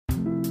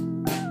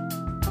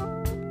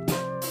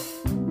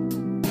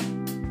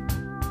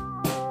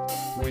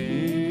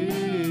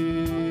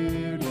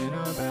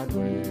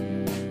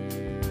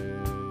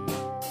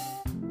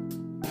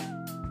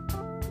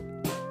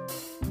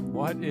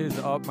is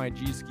up, my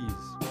G skis?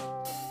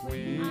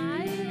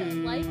 I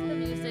like the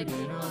music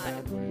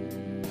live.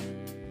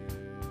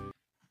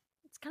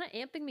 It's kind of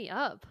amping me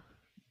up.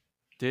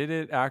 Did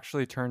it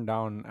actually turn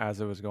down as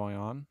it was going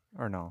on,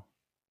 or no?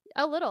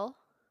 A little.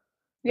 Oh,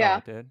 Yeah.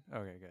 it did?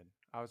 Okay, good.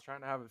 I was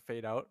trying to have it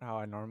fade out how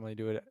I normally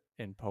do it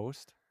in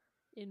post,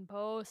 In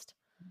post.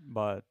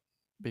 but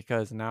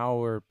because now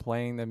we're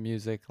playing the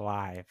music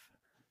live,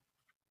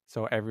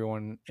 so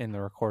everyone in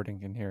the recording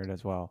can hear it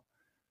as well.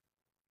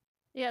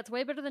 Yeah, it's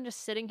way better than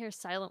just sitting here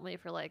silently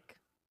for like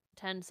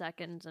 10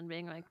 seconds and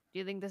being like, do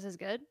you think this is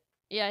good?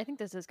 Yeah, I think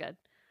this is good.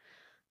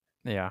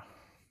 Yeah,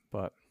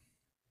 but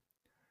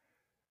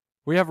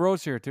we have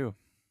Rose here too.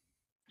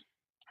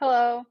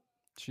 Hello.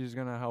 She's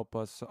going to help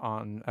us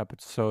on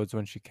episodes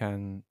when she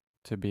can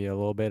to be a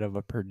little bit of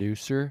a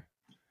producer.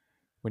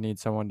 We need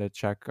someone to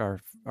check our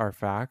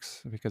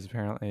facts because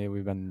apparently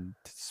we've been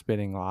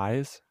spitting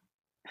lies.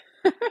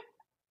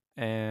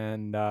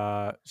 And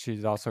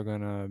she's also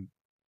going to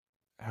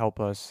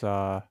help us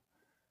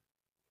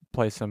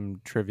play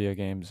some trivia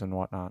games and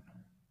whatnot.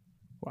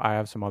 I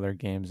have some other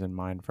games in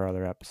mind for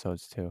other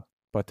episodes too.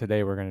 But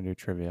today we're going to do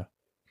trivia.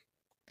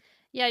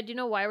 Yeah, do you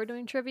know why we're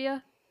doing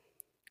trivia?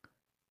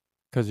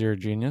 Because you're a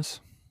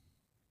genius?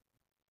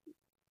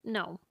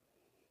 No.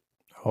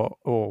 Oh,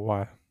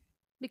 why?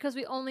 Because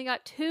we only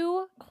got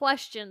 2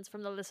 questions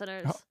from the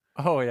listeners.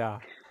 Oh yeah.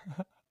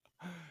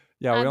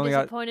 Yeah, I'm we only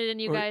disappointed in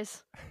you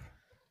guys.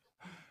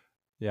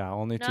 Yeah,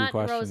 only Not 2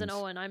 questions. Rose and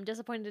Owen. I'm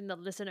disappointed in the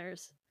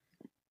listeners.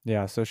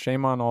 Yeah, so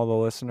shame on all the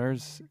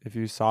listeners. If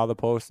you saw the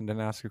post and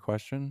didn't ask a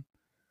question,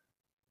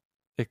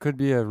 it could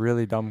be a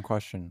really dumb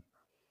question.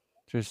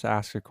 Just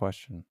ask a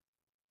question.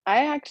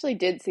 I actually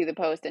did see the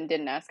post and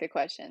didn't ask a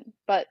question,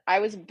 but I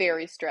was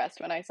very stressed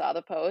when I saw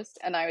the post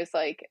and I was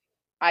like,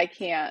 I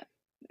can't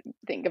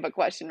think of a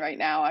question right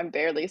now. I'm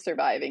barely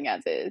surviving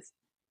as is.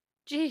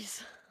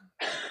 Jeez.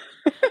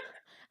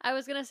 I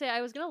was going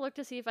to look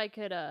to see if I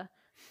could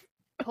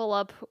pull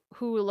up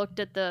who looked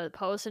at the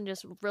post and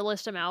just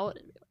list them out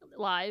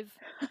live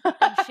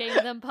and shame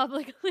them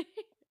publicly.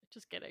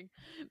 Just kidding.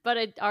 But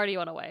it already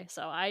went away.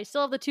 So I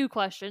still have the 2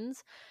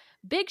 questions.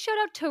 Big shout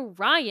out to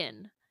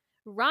Ryan.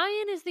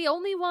 Ryan is the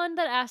only one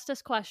that asked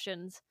us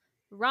questions.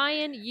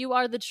 Ryan, you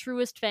are the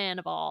truest fan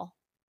of all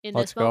in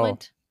Let's this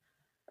moment.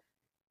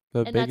 The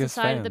And biggest that's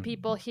aside fan. of the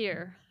people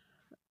here.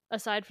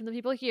 Aside from the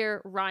people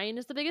here, Ryan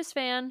is the biggest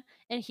fan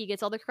and he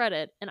gets all the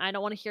credit. And I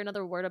don't want to hear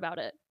another word about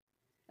it.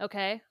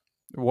 Okay?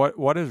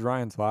 What is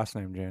Ryan's last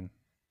name, Jane?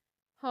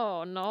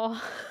 Oh no.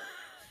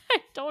 I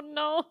don't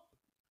know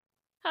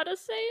how to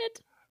say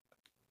it.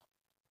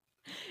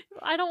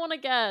 I don't want to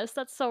guess.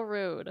 That's so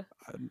rude.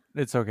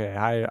 It's okay.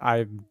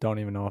 I don't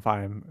even know if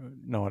I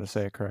know how to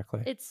say it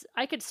correctly.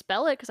 I could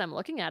spell it because I'm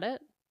looking at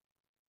it.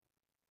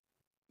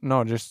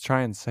 No, just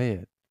try and say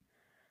it.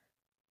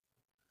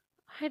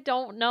 I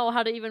don't know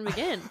how to even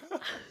begin.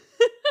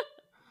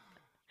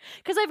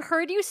 Because I've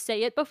heard you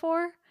say it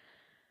before.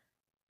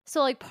 So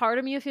like part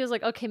of me feels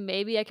like, okay,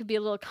 maybe I could be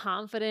a little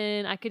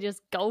confident. I could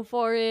just go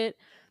for it.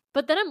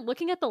 But then I'm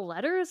looking at the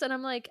letters and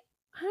I'm like,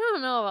 I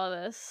don't know about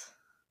this.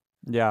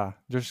 Yeah,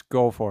 just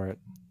go for it.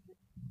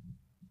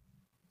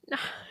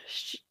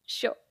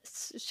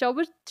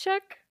 Shobachek?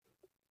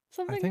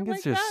 Something I think like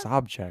it's just that?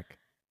 Sobchak.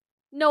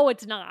 No,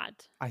 it's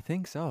not. I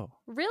think so.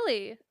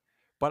 Really?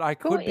 But I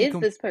Who could be is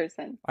this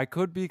person? I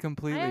could be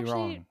completely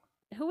wrong.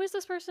 Who is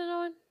this person,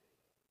 Owen?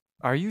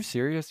 Are you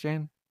serious,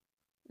 Jane?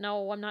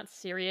 No, I'm not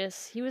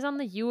serious. He was on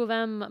the U of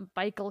M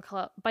biking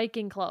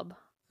club.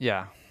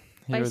 Yeah.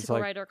 Bicycle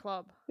rider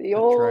club. The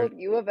old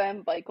U of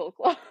M bicycle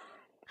club.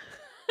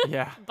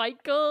 Yeah.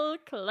 Bicycle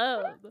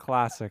club.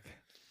 Classic.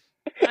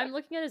 I'm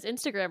looking at his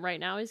Instagram right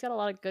now. He's got a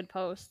lot of good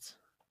posts.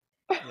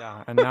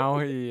 Yeah, and now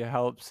he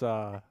helps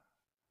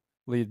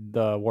lead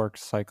the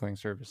works cycling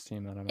service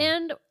team that I'm on.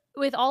 And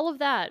with all of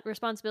that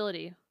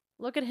responsibility,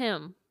 look at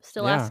him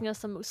still asking us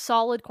some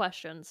solid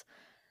questions.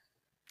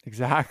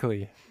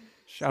 Exactly.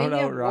 Shout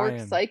out Ryan.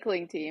 Work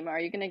cycling team. Are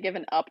you going to give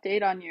an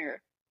update on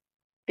your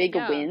big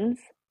wins?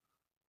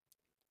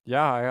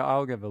 Yeah,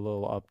 I'll give a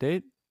little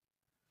update.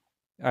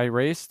 I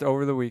raced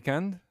over the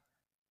weekend,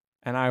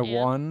 and I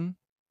won.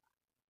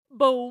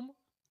 Boom.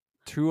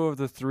 2 of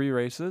the 3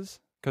 races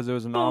because it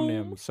was an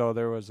Omnium. So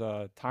there was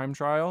a time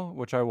trial,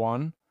 which I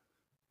won.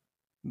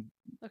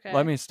 Okay.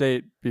 Let me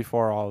state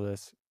before all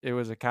this, it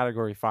was a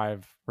Category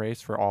 5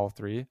 race for all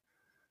 3.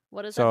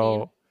 What does that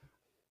mean?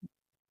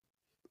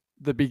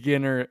 The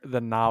beginner,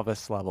 the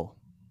novice level.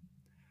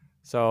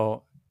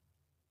 So,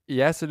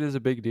 yes, it is a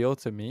big deal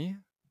to me,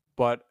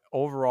 but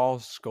overall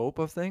scope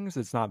of things,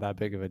 it's not that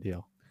big of a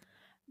deal.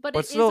 But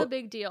it is a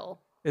big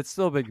deal. It's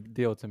still a big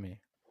deal to me.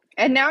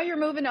 And now you're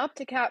moving up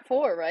to Cat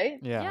 4, right?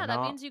 Yeah,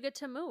 that means you get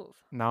to move.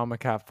 Now I'm a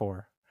Cat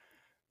 4.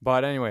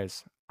 But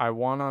anyways, I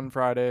won on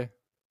Friday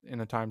in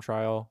the time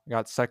trial,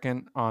 got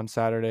second on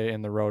Saturday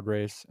in the road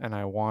race, and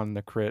I won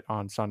the crit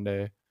on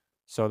Sunday.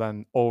 So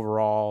then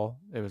overall,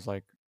 it was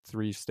like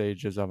 3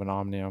 stages of an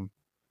Omnium.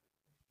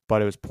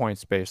 But it was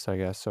points based, I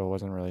guess, so it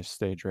wasn't really a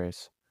stage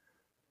race.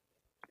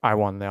 I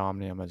won the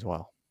Omnium as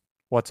well.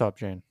 What's up,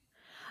 Jane?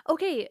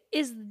 Okay,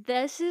 is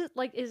this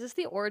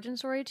the origin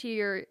story to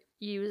your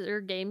user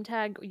game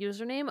tag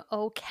username?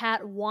 Oh,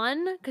 Cat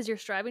One, because you're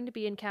striving to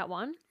be in Cat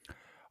One.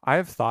 I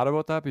have thought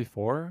about that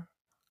before,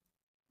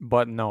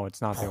 but no,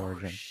 it's not the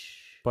origin.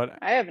 But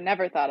I have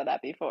never thought of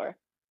that before.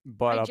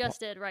 I just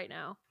did right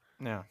now.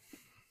 Yeah,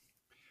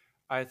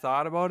 I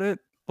thought about it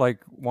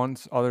like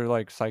once other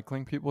like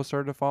cycling people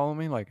started to follow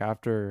me, like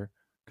after,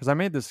 because I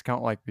made this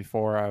account like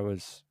before I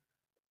was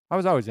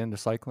always into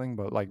cycling,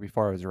 but like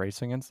before I was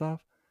racing and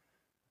stuff.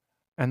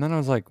 And then I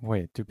was like,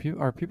 wait,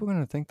 are people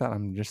gonna think that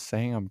I'm just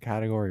saying I'm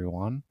category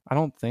one? I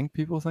don't think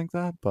people think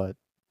that, but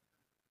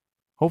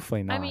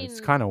hopefully I not. It's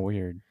mean, kind of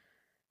weird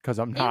because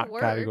I'm it not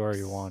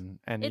category works. one,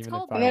 and It's even if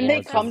called And I then they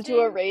was, come to a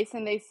manifesting. race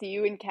and they see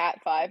you in Cat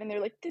 5 and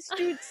they're like, this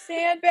dude's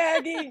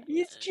sandbagging.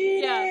 He's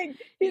cheating. Yeah, he's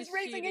he's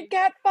racing in cheating.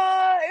 Cat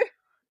 5.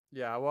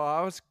 yeah. Well,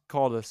 I was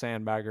called a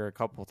sandbagger a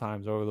couple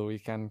times over the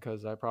weekend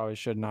because I probably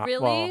should not.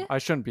 Well, Really? I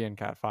shouldn't be in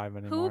Cat 5 Who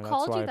anymore. That's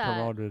called why you I that?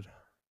 promoted.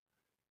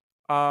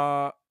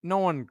 No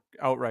one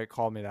outright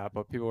called me that,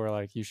 but people were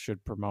like, "You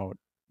should promote."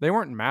 They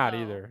weren't mad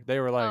Oh. either. They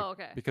were like, Oh,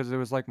 okay. because it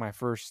was like my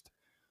first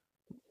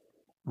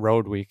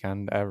road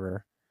weekend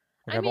ever.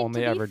 Like I I've mean, to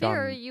only be ever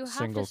fair, done you have to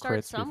single start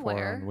crits before on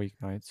somewhere.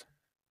 weeknights.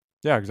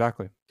 Yeah,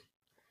 exactly.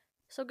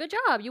 So good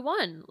job, you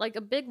won. Like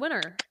a big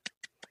winner.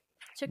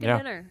 Chicken Yeah.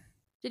 dinner.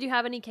 Did you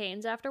have any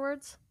canes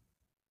afterwards?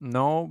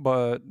 No,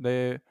 but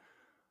the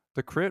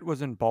crit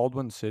was in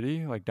Baldwin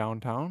City, like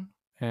downtown,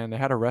 and they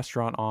had a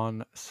restaurant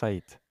on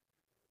site.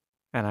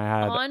 And I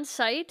had On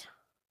site?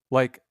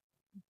 like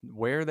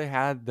where they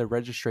had the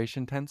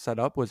registration tent set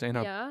up was in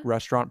a Yeah.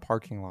 restaurant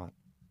parking lot.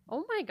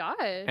 Oh my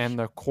gosh. And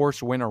the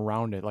course went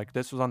around it. Like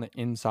this was on the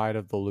inside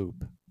of the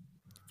loop.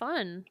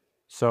 Fun.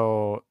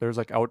 So there's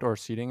like outdoor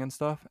seating and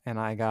stuff, and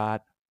I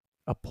got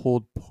a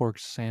pulled pork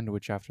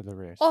sandwich after the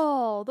race.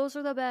 Oh, those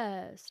are the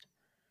best.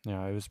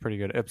 Yeah, it was pretty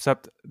good.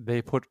 Except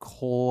they put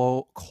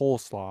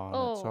coleslaw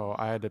on it, so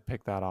I had to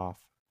pick that off.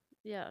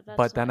 Yeah, that's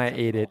But not then I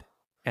ate it, acceptable.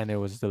 and it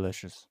was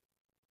delicious.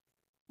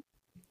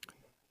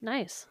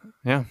 Nice.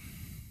 Yeah,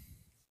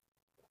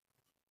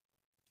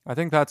 I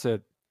think that's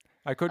it.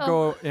 I could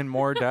go in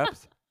more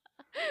depth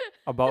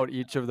about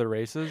each of the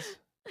races.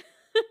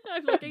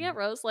 I'm looking at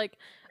Rose like,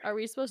 are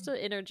we supposed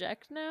to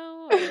interject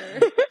now? Or...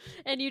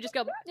 and you just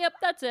go, yep,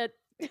 that's it.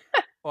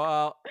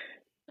 Well,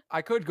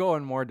 I could go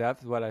in more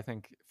depth, but I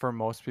think for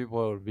most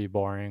people it would be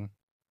boring.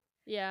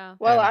 Yeah.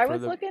 Well, And I for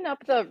was looking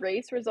up the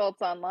race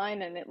results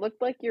online and it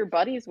looked like your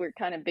buddies were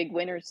kind of big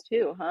winners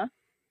too, huh?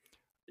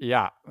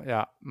 Yeah,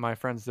 my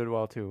friends did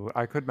well too.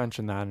 I could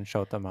mention that and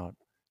shout them out.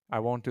 I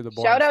won't do the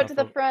boring Shout out stuff.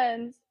 to the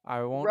friends.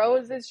 I won't.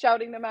 Rose is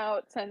shouting them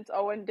out since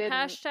Owen didn't.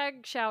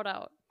 Hashtag shout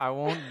out. I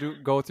won't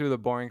go through the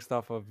boring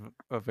stuff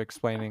of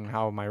explaining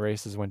how my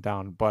races went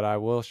down, but I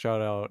will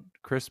shout out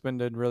Crispin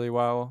did really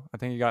well. I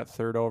think he got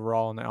third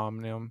overall in the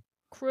Omnium,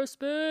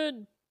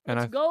 Crispin, and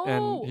let's go.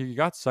 and he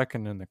got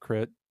second in the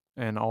crit,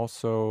 and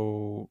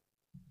also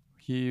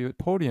he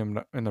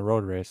podiumed in the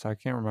road race. I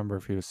can't remember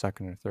if he was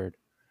second or third.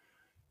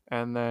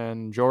 And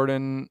then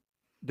Jordan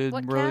did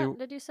What really. cat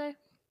did you say?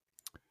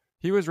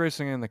 He was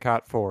racing in the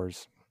Cat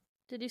 4s.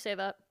 Did you say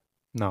that?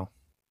 No.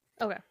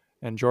 Okay.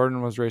 And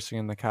Jordan was racing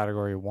in the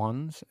category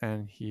 1s,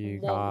 and he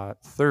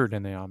got third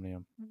in the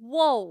Omnium.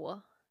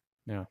 Whoa.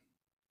 Yeah.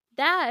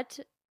 That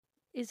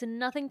is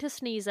nothing to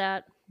sneeze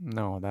at.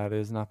 No, that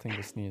is nothing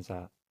to sneeze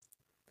at.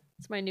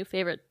 It's my new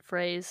favorite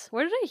phrase.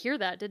 Where did I hear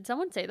that? Did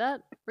someone say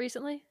that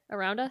recently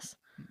around us?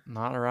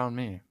 Not around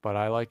me, but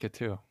I like it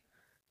too.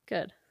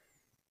 Good.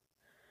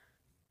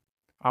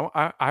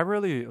 I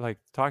really like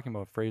talking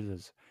about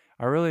phrases.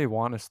 I really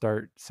want to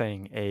start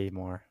saying a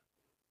more.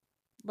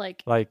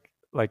 Like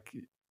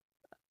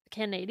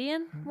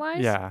Canadian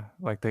wise? Yeah,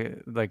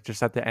 like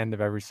just at the end of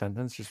every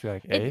sentence, just be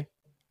like a.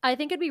 I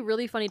think it'd be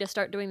really funny to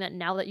start doing that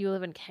now that you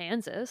live in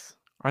Kansas.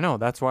 I know,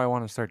 that's why I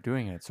want to start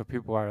doing it. So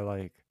people are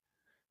like,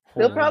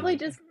 they'll probably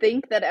just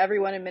think that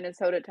everyone in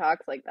Minnesota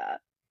talks like that.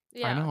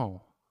 Yeah. I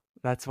know.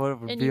 That's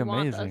what would and be you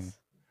amazing. Want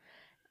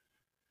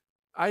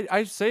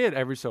I say it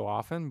every so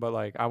often, but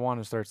like I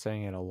want to start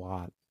saying it a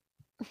lot,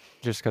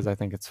 just because I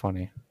think it's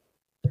funny.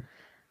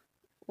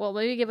 Well,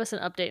 maybe give us an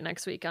update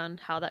next week on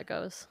how that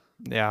goes.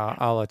 Yeah,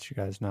 I'll let you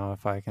guys know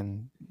if I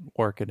can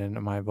work it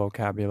into my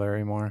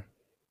vocabulary more.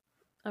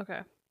 Okay.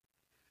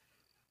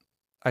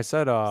 I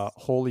said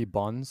holy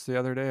buns the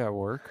other day at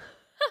work.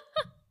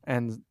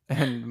 and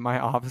my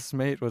office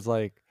mate was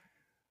like,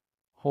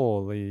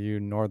 holy you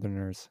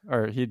northerners.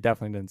 Or he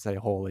definitely didn't say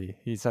holy.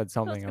 He said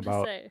something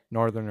about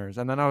northerners.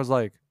 And then I was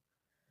like,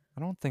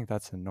 I don't think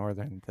that's a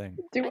northern thing.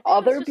 Do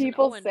other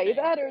people say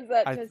that, or is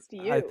that just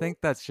you? I think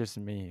that's just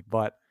me,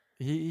 but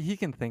he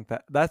can think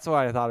that. That's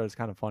why I thought it was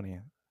kind of funny.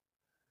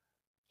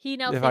 He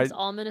now thinks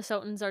all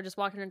Minnesotans are just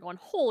walking around going,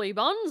 holy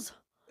buns.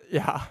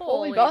 Yeah.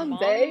 Holy buns,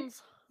 eh?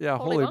 Yeah,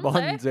 holy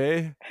buns,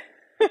 eh?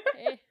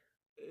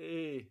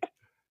 Hey.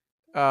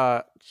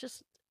 It's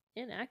just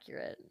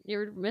inaccurate.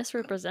 You're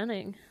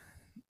misrepresenting.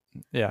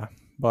 Yeah,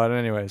 but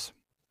anyways.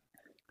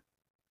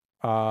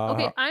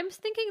 Okay, I'm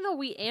thinking though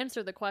we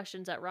answer the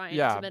questions that Ryan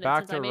submitted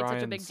since I made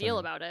such a big deal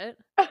about it.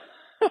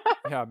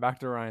 Yeah, back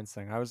to Ryan's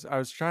thing. I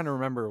was trying to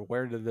remember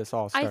where did this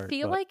all I start,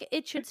 feel but like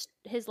it should.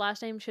 His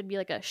last name should be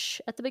like a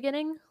sh at the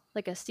beginning,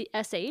 like a sh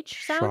sound.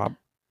 Schwab.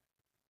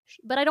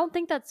 But I don't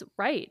think that's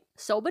right.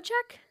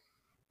 Sobachek.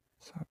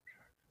 Sub-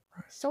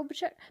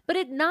 Sobachek. But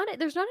it not.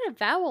 There's not a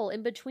vowel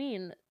in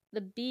between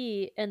the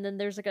B and then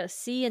there's like a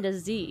C and a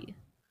Z.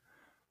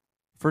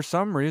 For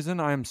some reason,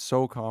 I am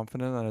so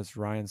confident that it's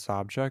Ryan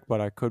Sobchak, but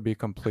I could be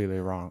completely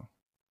wrong.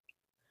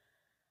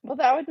 Well,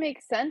 that would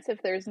make sense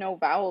if there's no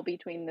vowel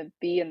between the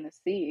B and the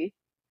C,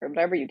 or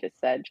whatever you just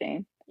said,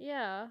 Jane.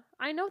 Yeah,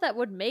 I know that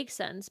would make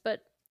sense, but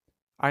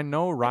I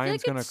know I feel Ryan's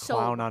like gonna it's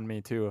clown Sob. on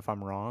me too if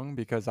I'm wrong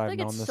because I I've feel like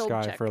known it's this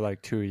guy for Sobchak.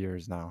 like 2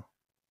 years now.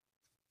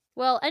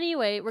 Well,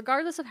 anyway,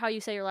 regardless of how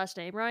you say your last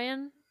name,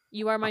 Ryan,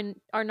 you are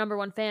our number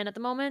one fan at the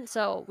moment,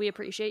 so we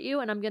appreciate you,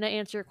 and I'm gonna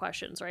answer your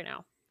questions right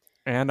now.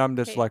 And I'm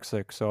Okay,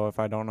 dyslexic, so if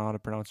I don't know how to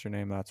pronounce your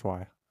name, that's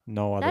why.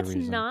 No other that's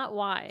reason. not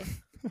why.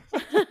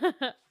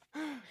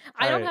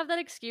 I All don't right. have that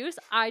excuse.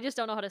 I just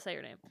don't know how to say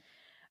your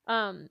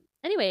name.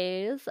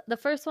 Anyways, the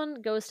first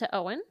one goes to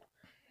Owen.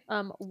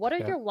 What are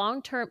Okay. your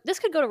long-term? This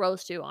could go to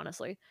Rose too,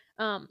 honestly.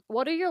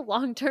 What are your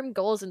long-term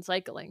goals in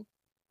cycling?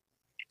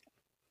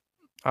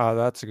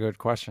 That's a good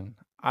question.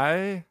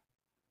 I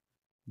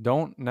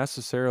don't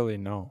necessarily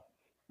know.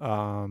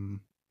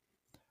 Um,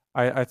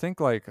 I think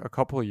like a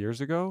couple of years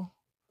ago,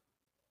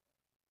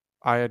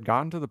 I had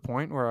gotten to the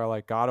point where I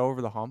like got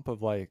over the hump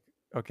of like,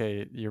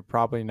 okay, you're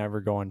probably never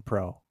going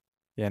pro,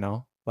 you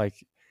know? Like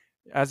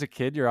as a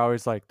kid, you're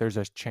always like, there's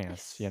a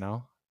chance, you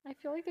know? I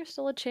feel like there's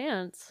still a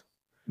chance.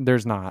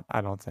 There's not, I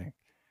don't think.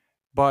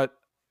 But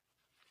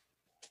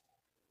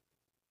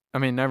I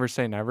mean, never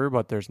say never,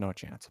 but there's no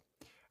chance.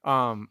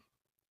 Um,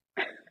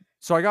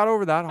 so I got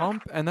over that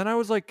hump and then I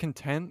was like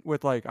content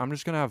with like, I'm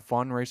just gonna have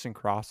fun racing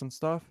cross and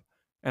stuff,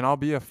 and I'll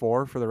be a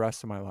 4 for the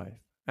rest of my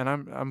life. And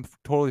I'm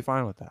totally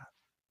fine with that.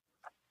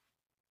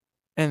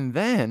 And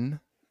then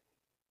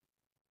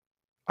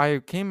I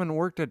came and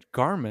worked at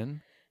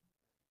Garmin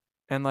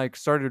and like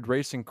started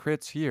racing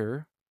crits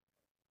here.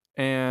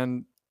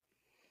 And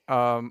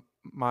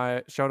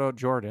my shout out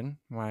Jordan,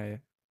 my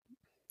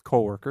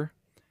coworker,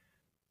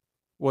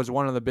 was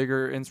one of the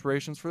bigger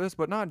inspirations for this,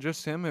 but not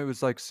just him. It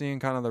was like seeing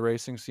kind of the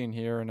racing scene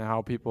here and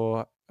how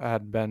people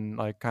had been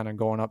like kind of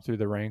going up through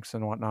the ranks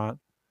and whatnot.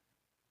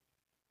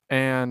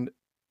 And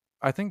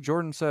I think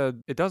Jordan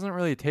said it doesn't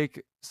really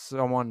take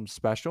someone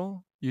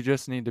special. You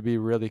just need to be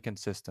really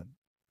consistent.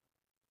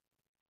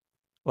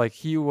 Like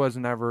he was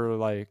never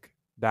like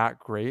that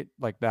great,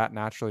 like that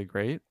naturally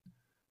great.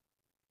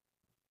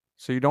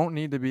 So you don't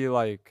need to be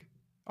like,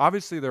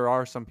 obviously there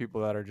are some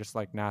people that are just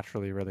like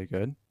naturally really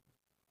good.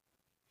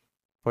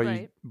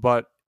 Right.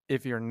 But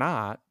if you're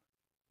not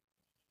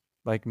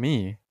like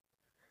me,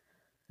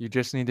 you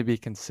just need to be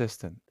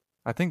consistent.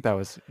 I think that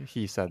was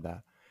he said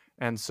that.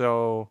 And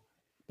so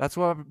that's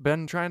what I've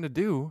been trying to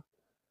do,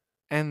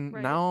 and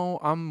Right. now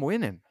I'm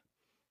winning.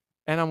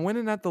 And I'm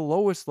winning at the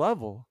lowest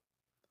level.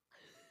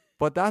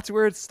 But that's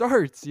where it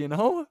starts, you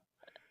know?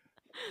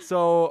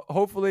 So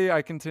hopefully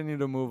I continue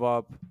to move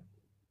up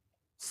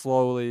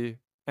slowly.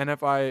 And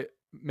if I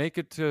make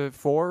it to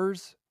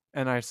 4s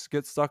and I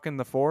get stuck in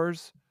the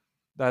 4s,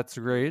 that's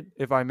great.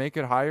 If I make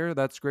it higher,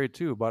 that's great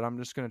too. But I'm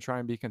just going to try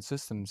and be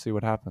consistent and see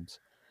what happens.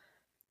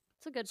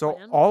 It's a good So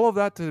plan. all of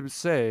that to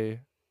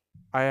say,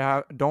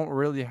 don't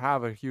really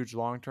have a huge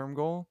long-term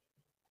goal.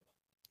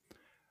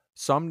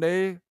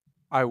 Someday,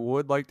 I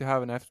would like to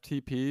have an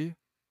FTP,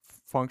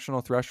 functional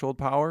threshold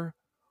power,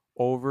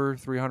 over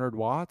 300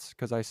 watts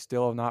because I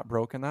still have not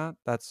broken that.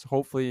 That's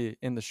hopefully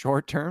in the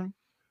short term.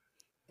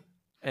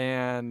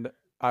 And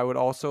I would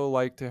also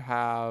like to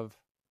have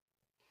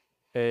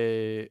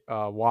a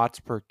watts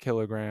per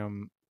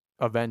kilogram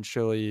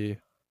eventually.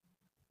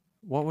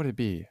 What would it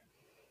be?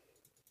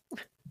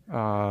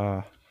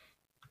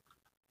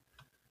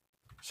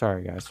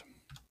 Sorry guys.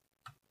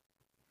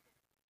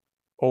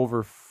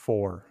 Over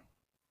 4.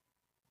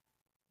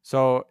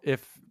 So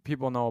if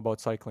people know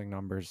about cycling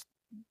numbers,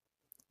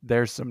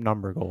 there's some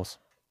number goals.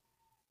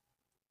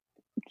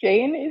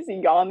 Jane is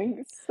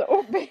yawning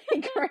so big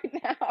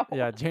right now.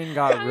 Yeah, Jane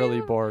got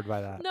really bored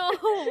by that. No,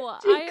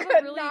 She I have could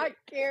a really not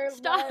care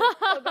stop.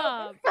 less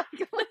about the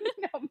cycling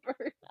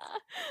numbers.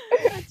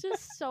 That's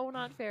just so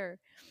not fair.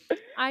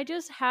 I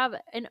just have,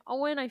 and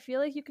Owen, I feel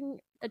like you can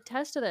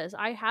attest to this.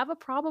 I have a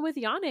problem with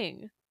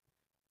yawning.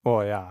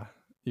 Well, yeah.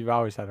 You've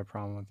always had a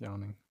problem with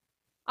yawning.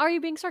 Are you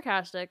being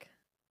sarcastic?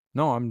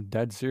 No, I'm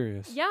dead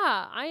serious.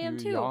 Yeah, I am you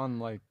too. yawn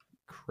like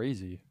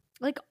crazy.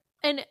 Like,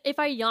 and if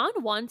I yawn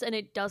once and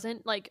it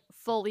doesn't like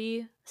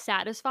fully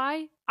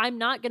satisfy, I'm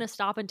not gonna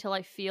stop until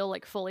I feel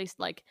like fully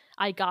like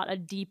I got a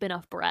deep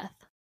enough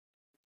breath.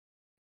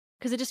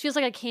 Because it just feels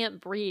like I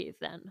can't breathe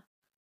then.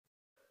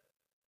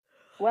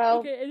 Well,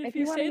 Okay, and if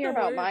you want to hear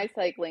about my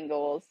cycling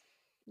goals,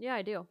 yeah,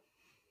 I do.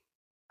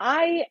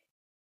 I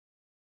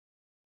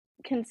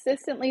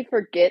consistently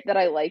forget that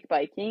I like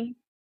biking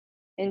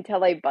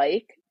until I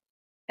bike.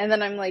 And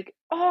then I'm like,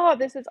 oh,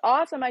 this is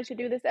awesome. I should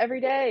do this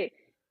every day.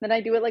 Then I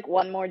do it like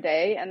one more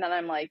day. And then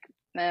I'm like,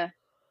 nah,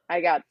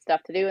 I got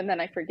stuff to do. And then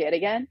I forget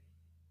again.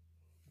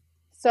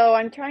 So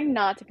I'm trying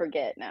not to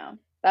forget now.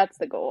 That's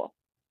the goal.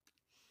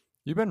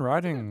 You've been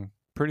That's a good riding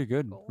pretty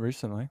good goal.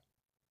 recently.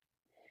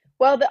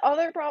 Well, the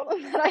other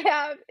problem that I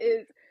have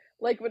is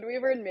like when we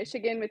were in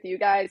Michigan with you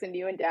guys and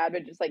you and dad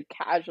would just like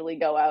casually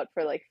go out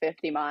for like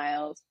 50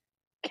 miles,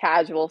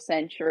 casual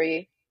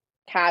century,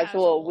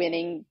 casual Casual.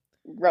 winning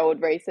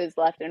road races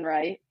left and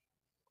right.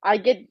 I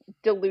get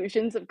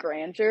delusions of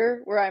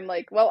grandeur where I'm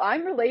like, well,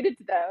 I'm related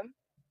to them.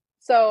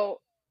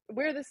 So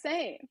we're the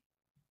same.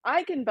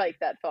 I can bike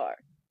that far.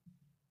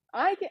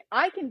 I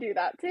can do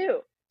that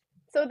too.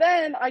 So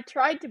then I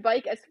tried to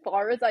bike as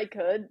far as I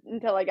could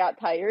until I got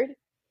tired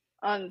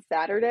on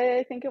Saturday,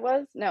 I think it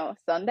was. No,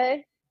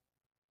 Sunday.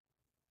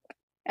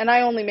 And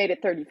I only made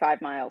it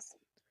 35 miles.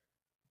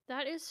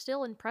 That is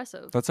still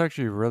impressive. That's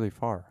actually really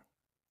far.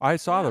 I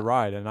saw the Yeah.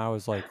 ride and I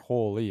was like,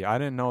 holy, I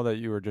didn't know that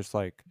you were just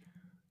like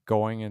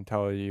going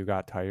until you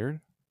got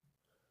tired.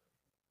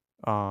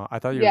 I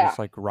thought you were Yeah. just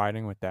like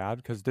riding with dad.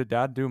 Because did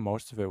dad do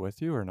most of it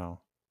with you or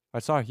no? I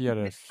saw he had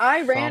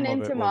I ran some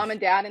of it into mom was and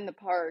dad in the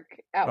park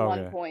at one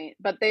okay, point,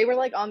 but they were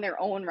like on their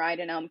own ride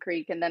in Elm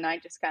Creek. And then I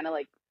just kind of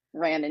like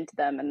ran into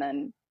them. And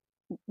then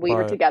we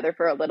were but together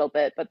for a little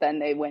bit, but then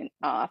they went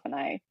off and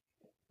I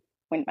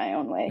went my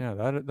own way.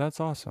 yeah, that's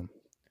awesome.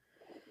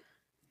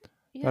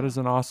 That Yeah. is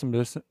an awesome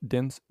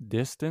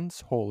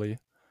distance, holy.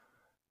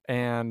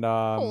 And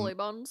Holy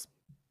buns.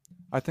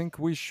 I think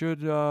we should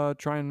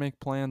try and make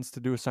plans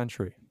to do a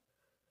century.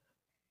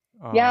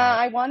 Yeah, Uh,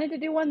 I wanted to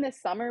do one this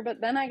summer,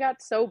 but then I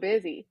got so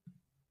busy.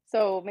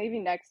 So maybe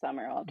next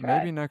summer I'll maybe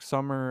try. next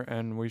summer,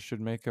 and we should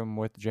make them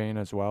with Jane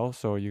as well,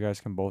 so you guys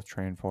can both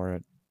train for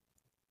it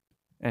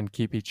and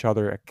keep each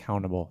other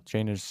accountable.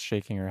 Jane is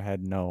shaking her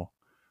head no,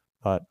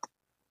 but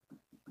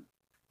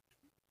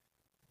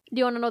Do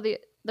you want to know the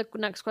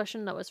next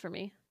question? That was for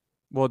me.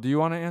 well, do you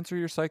want to answer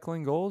your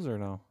cycling goals or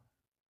no?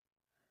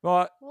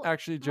 Well, Well,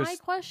 actually, my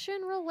just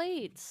question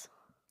relates.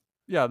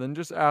 yeah, then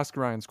just ask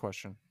Ryan's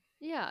question.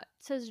 Yeah, it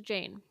says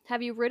Jane.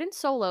 Have you ridden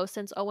solo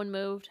since Owen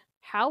moved?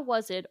 How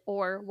was it,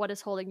 or what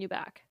is holding you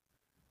back?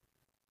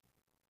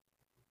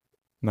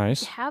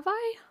 Nice. Have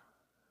I?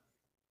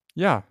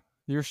 Yeah,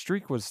 your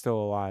streak was still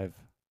alive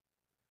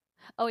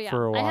Oh yeah,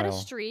 for a I had a while.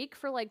 streak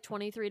for like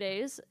 23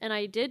 days, and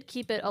I did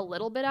keep it a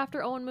little bit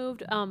after Owen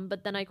moved.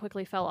 But then I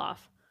quickly fell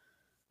off.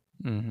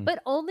 Mm-hmm.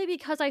 But only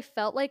because I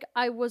felt like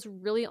I was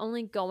really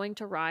only going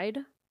to ride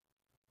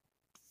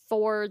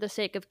for the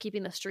sake of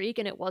keeping the streak,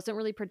 and it wasn't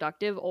really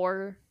productive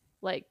or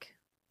like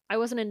I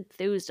wasn't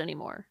enthused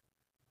anymore.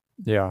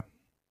 Yeah.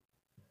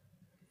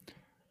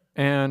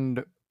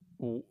 And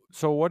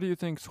so, what do you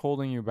think's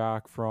holding you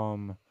back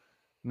from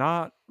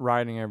not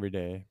riding every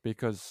day?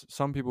 Because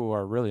some people who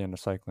are really into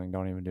cycling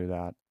don't even do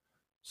that.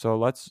 So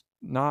let's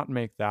not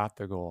make that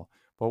the goal.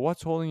 But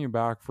what's holding you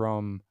back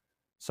from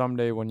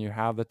someday when you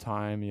have the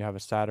time, you have a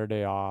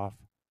Saturday off,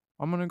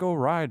 I'm going to go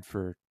ride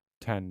for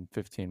 10,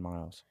 15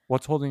 miles.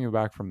 What's holding you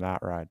back from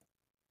that ride?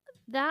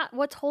 That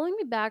what's holding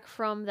me back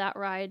from that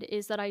ride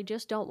is that I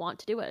just don't want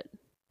to do it.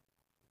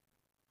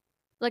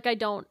 Like I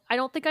don't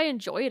think I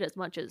enjoy it as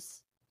much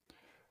as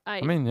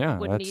I I mean, yeah,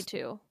 would need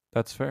to.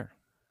 that's fair.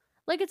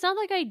 Like it's not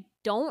like I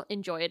don't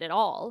enjoy it at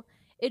all.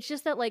 It's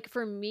just that like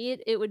for me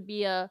it would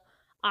be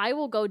I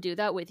will go do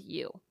that with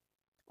you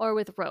or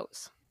with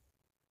Rose.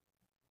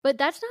 But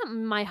that's not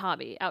my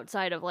hobby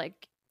outside of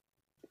like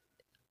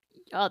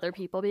other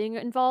people being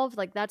involved.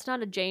 Like that's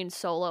not a Jane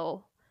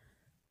solo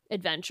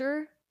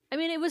adventure. I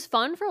mean, it was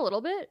fun for a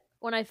little bit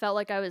when I felt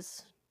like I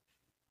was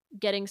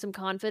getting some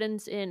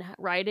confidence in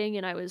writing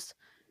and I was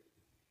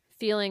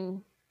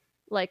feeling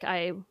like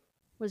I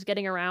was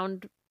getting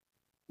around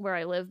where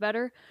I live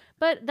better.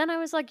 But then I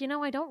was like,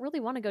 I don't really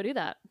want to go do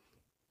that.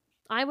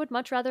 I would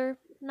much rather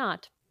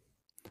not.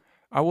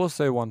 I will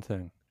say one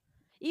thing.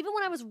 Even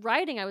when I was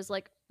writing, I was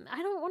like, I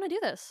don't want to do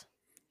this.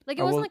 Like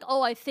it I wasn't will like,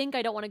 oh, I think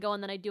I don't want to go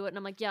and then I do it and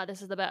I'm like, yeah,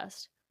 this is the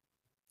best.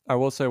 I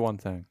will say one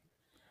thing.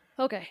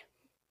 Okay.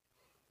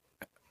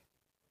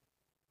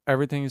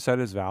 Everything you said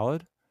is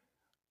valid.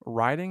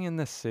 Riding in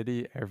the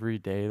city every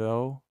day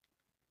though,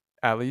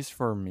 at least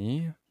for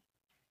me,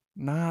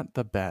 not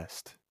the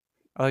best.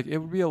 Like it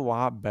would be a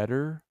lot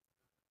better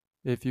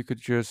if you could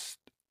just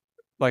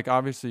like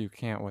obviously you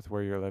can't with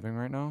where you're living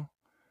right now,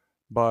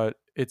 but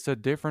it's a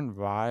different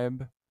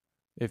vibe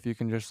if you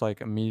can just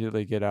like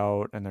immediately get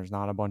out and there's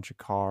not a bunch of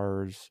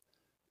cars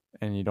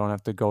and you don't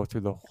have to go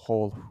through the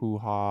whole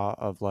hoo-ha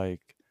of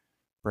like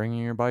bringing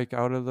your bike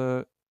out of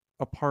the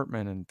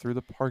apartment and through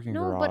the parking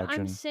No, but garage I'm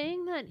and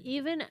saying that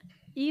even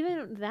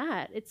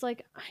that, it's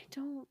like I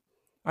don't.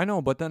 I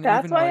know, but then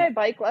That's even why like I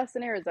bike less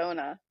in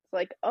Arizona. It's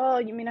like, oh,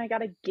 you mean I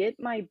gotta get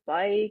my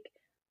bike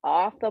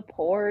off the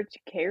porch,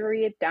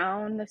 carry it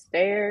down the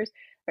stairs?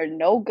 There's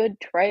no good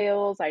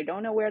trails. I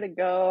don't know where to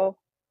go.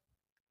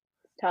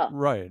 It's tough.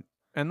 right.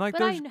 And like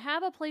But I there's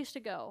have a place to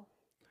go.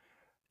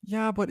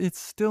 yeah, but it's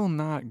still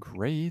not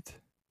great.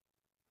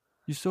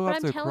 You still But have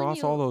I'm to telling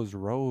cross all you, those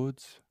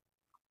roads.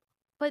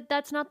 but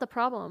that's not the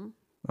problem.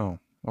 Oh,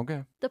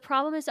 okay. The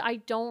problem is I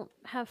don't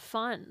have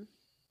fun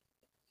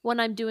when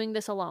I'm doing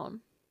this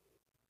alone.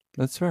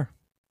 That's fair.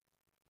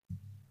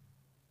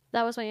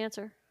 That was my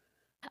answer.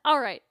 All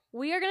right,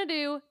 we are going to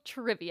do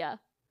trivia.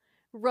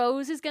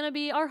 Rose is going to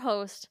be our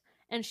host,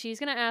 and she's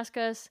going to ask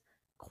us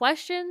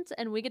questions,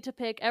 and we get to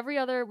pick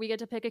we get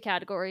to pick a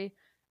category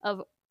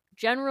of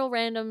general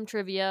random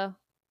trivia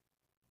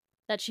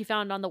that she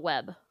found on the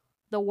web,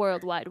 the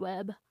World Wide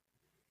Web.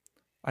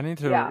 I need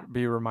to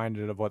be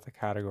reminded of what the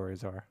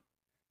categories are.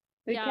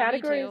 The Yeah, me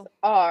categories too.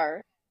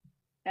 are,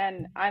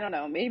 and I don't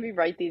know, maybe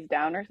write these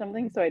down or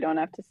something so I don't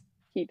have to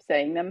keep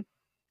saying them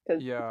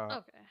because Yeah.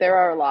 Okay. there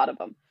are a lot of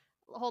them.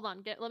 Hold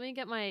on. Let me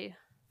get my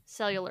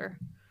cellular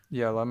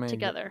Yeah, let me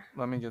together.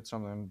 let me get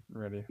something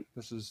ready.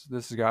 This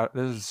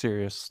is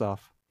serious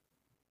stuff.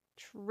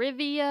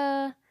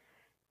 Trivia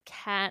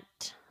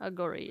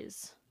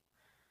categories.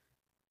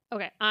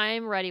 Okay,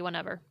 I'm ready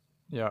whenever.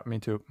 Yeah, me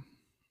too.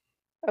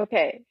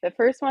 Okay, the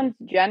first one's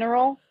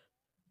general.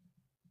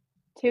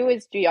 2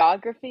 is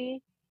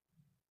geography.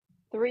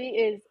 3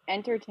 is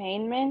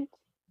entertainment.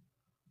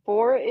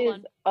 4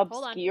 is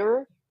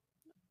obscure.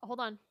 Hold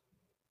on.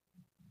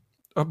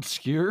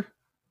 Obscure?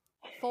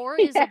 4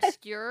 is Yes.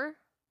 obscure.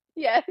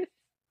 Yes.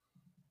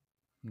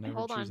 I'm never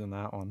Hold choosing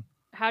that one.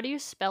 How do you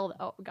spell that?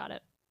 Oh, got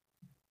it.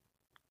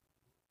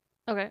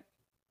 Okay.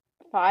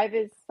 5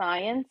 is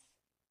science.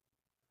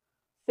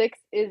 6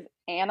 is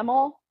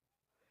animal.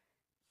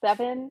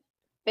 7,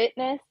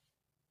 fitness.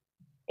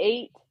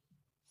 8,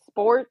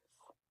 sports.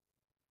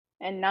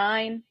 And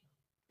 9,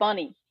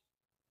 funny.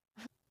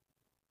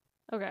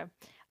 Okay.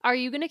 Are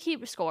you going to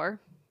keep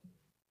score?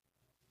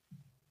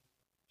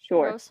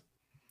 Sure. Rose?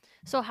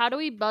 So how do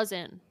we buzz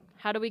in?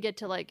 How do we get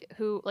to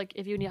who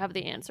if you have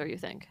the answer you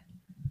think?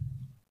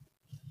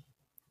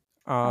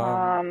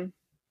 I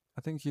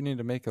think you need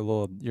to make a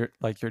little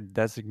your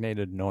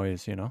designated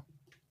noise, you know?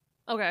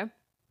 Okay.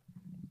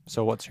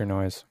 So what's your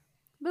noise?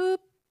 Boop.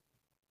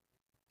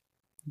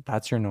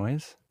 That's your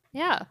noise?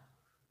 Yeah.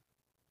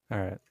 All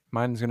right.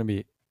 Mine's going to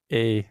be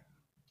A.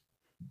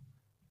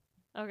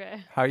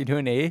 Okay. How are you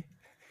doing, A?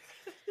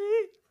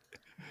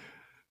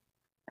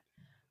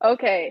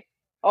 Okay.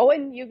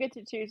 Owen, you get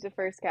to choose the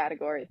first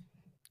category.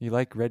 You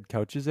like red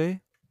couches, A?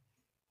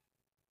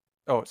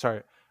 Oh,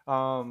 sorry.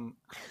 I'm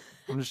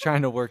just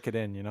trying to work it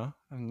in, you know?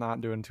 I'm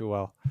not doing too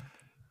well.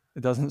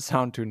 It doesn't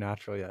sound too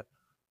natural yet.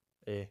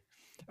 A.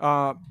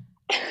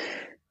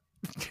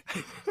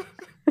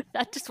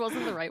 That just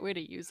wasn't the right way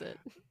to use it.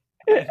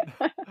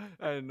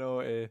 I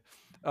know, A.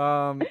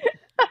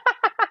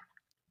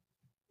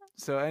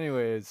 So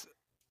anyways,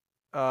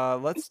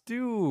 let's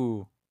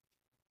do...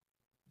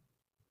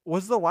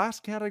 Was the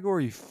last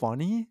category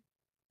funny?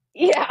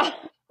 Yeah.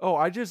 Oh,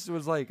 I just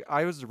was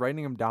I was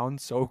writing them down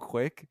so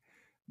quick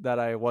that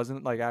I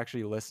wasn't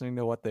actually listening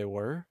to what they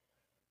were.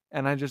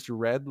 And I just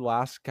read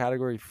last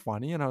category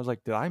funny and I was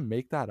like, did I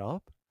make that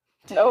up?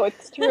 No,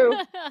 it's true.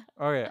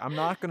 Okay, I'm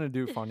not going to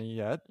do funny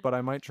yet, but I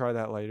might try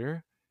that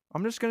later.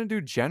 I'm just going to do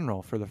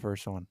general for the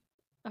first one.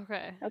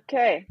 Okay.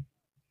 Okay.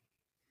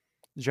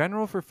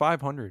 General for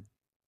 500.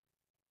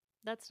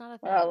 That's not a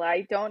thing. Well,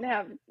 I don't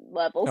have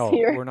levels Oh,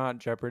 here. we're not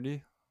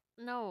Jeopardy?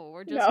 No,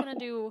 we're just going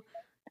to do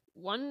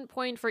 1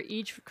 point for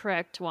each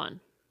correct one.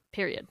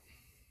 Period.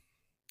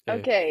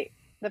 Okay.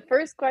 The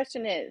first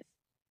question is,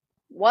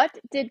 what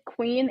did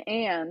Queen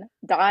Anne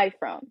die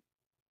from?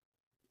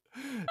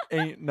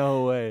 Ain't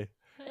no way.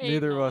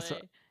 Neither of us.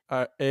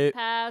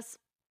 Pass.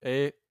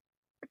 A.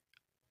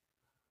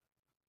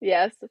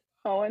 Yes,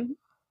 Owen.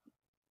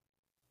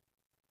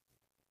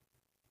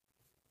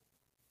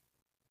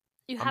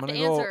 You I'm have to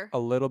gonna answer. go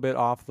a little bit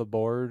off the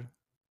board.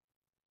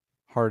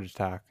 Heart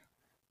attack.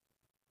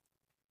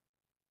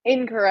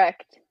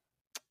 Incorrect.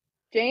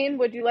 Jane,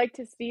 would you like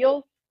to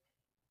steal?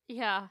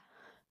 Yeah.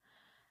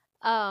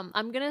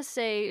 I'm gonna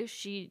say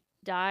she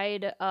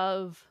died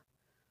of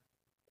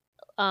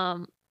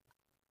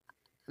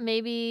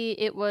maybe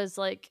it was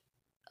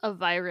a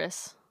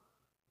virus.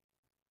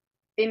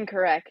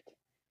 Incorrect.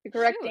 The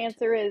correct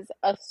answer is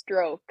a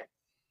stroke.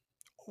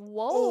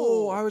 Whoa.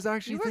 Oh, I was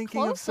actually You were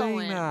thinking of close, saying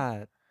Owen.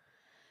 that.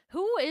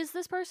 Who is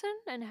this person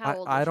and how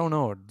old is I she? don't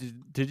know.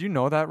 Did you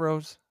know that,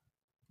 Rose?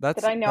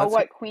 Did I know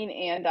what Queen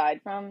Anne died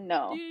from?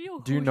 No.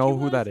 Do you know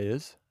who that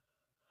is?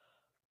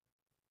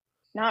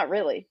 Not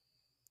really.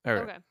 All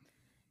right. Okay.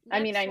 I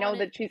mean, I know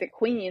that she's a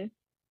queen,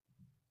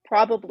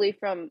 probably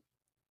from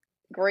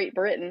Great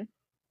Britain.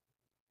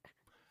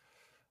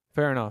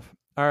 Fair enough.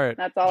 All right.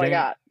 That's all Jane, I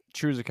got.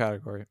 Choose a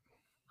category.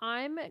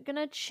 I'm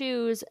gonna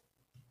choose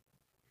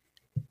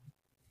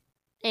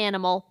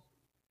animal.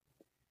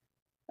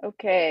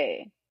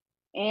 Okay.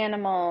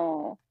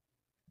 Animal.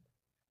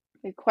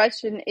 The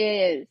question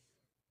is,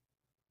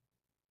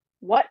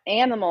 what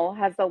animal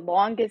has the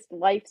longest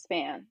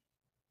lifespan?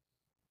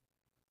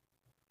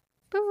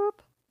 Boop.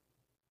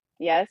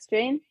 Yes,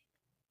 Jane?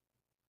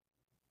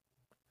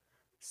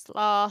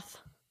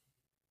 Sloth.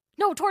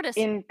 No, tortoise.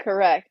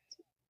 Incorrect.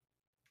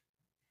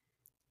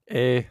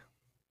 A.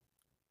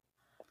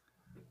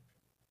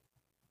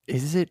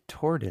 Is it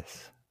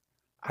tortoise?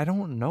 I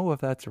don't know if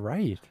that's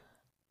right.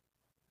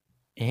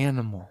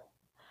 Animal.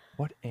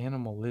 What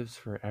animal lives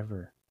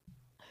forever?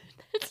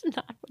 It's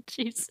not what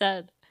she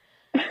said.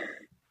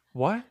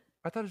 What?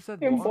 I thought it said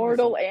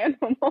Immortal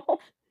animal.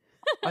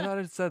 I thought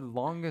it said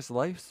longest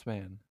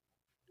lifespan.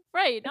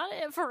 Right, not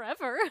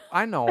forever.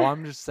 I know.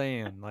 I'm just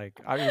saying. Like,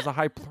 it was a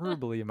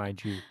hyperbole,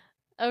 mind you.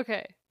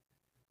 Okay.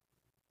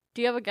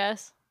 Do you have a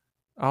guess?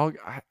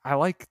 I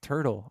like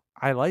turtle.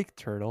 I like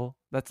turtle.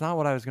 That's not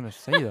what I was gonna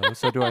say though.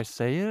 So do I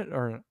say it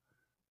or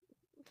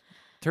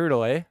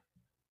turtle? Eh?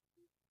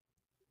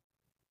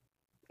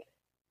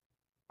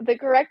 The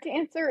correct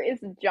answer is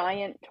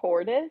giant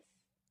tortoise.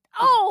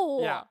 Oh!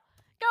 Yeah.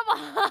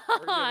 Come We're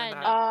giving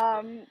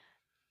on! that-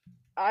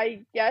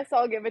 I guess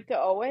I'll give it to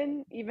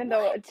Owen, even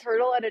though a What?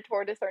 turtle and a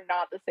tortoise are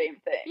not the same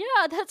thing.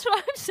 Yeah, that's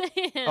what I'm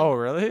saying. Oh,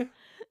 really?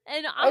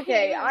 And I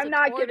Okay, knew it was I'm a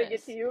not tortoise. giving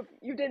it to you.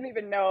 You didn't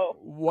even know.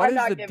 What I'm is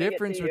not the giving it to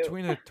difference you.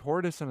 between a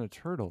tortoise and a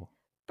turtle?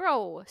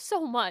 Bro,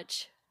 so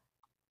much.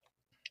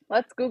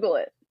 Let's Google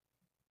it.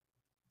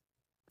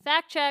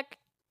 Fact check.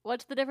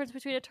 What's the difference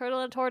between a turtle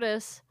and a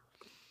tortoise?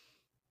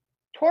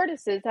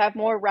 Tortoises have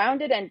more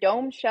rounded and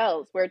domed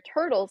shells, where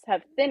turtles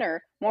have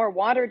thinner, more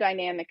water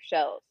dynamic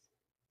shells.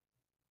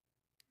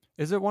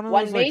 Is it one of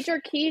One those major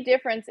key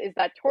difference is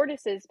that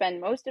tortoises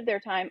spend most of their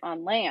time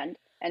on land,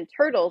 and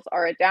turtles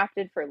are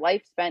adapted for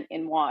life spent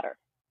in water.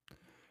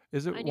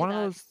 Is I it knew one of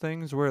that. those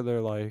things where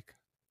they're like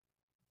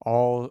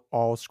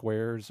all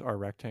squares are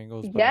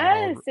rectangles, but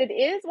Yes, not it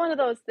is one of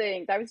those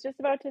things. I was just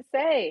about to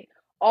say,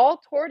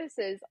 all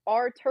tortoises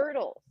are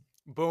turtles,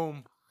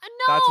 boom. No!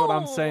 That's what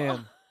I'm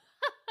saying.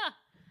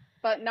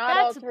 but not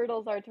all That's-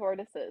 turtles are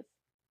tortoises.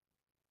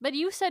 But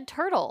you said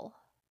turtle.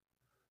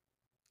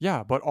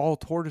 Yeah, but all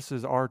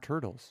tortoises are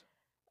turtles.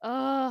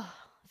 Ugh,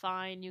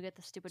 fine. You get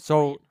the stupid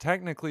So point.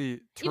 technically,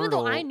 turtle Even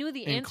though I knew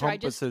the answer, I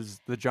just encompasses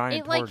the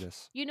giant it like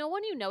tortoise. you know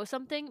when you know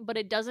something, but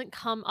it doesn't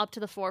come up to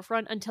the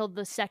forefront until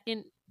the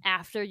second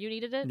after you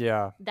needed it.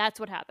 Yeah,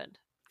 That's what happened.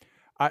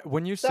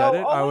 when you So said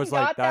it, I Owen was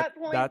like, got that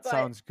point, that but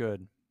sounds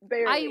good,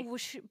 barely.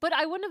 But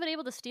I wouldn't have been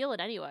able to steal it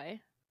anyway.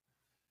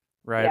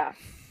 right? Yeah.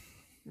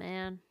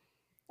 Man.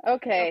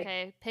 Okay.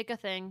 Okay, pick a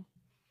thing.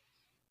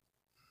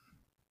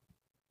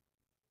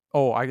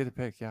 Oh, I get to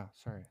pick. Yeah,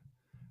 sorry.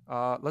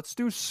 Let's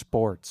do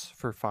sports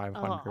for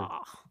 500,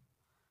 Ugh.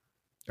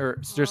 or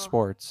just Ugh.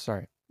 sports.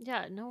 Sorry.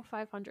 Yeah, no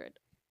 500.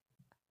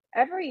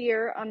 Every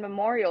year on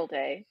Memorial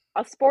Day,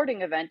 a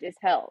sporting event is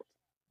held.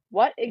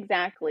 What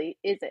exactly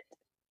is it?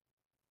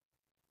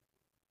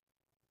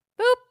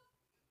 Boop.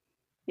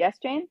 Yes,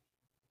 Jane?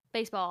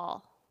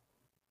 Baseball.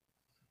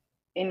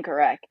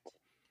 Incorrect.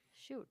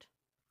 Shoot.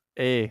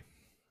 A,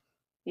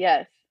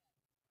 Yes.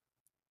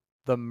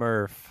 the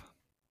Murph.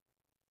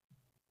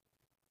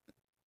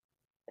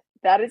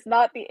 That is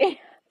not the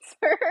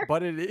answer.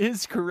 But it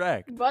is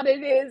correct. But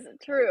it is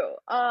true.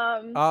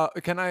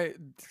 Can I,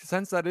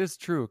 since that is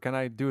true, can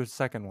I do a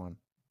second one?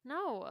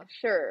 No.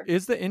 Sure.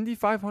 Is the Indy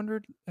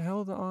 500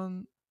 held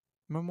on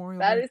Memorial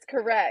That Day? is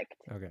correct.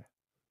 Okay.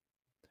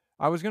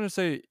 I was gonna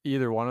say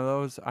either one of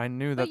those. I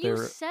knew But that they you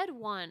were. said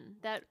one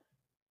that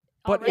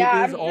But already it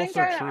Yeah, is also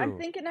I'm true.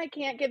 thinking I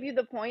can't give you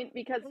the point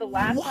because the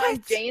last time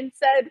What?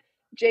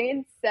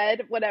 Jane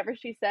said whatever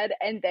she said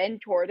and then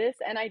tortoise,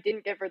 and I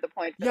didn't give her the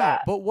point for Yeah,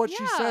 that. but what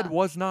she said Yeah.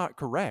 was not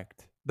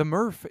correct. The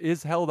Murph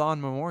is held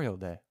on Memorial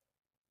Day.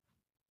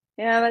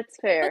 Yeah, that's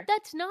fair. But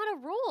that's not a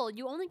rule.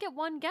 You only get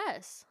one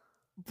guess.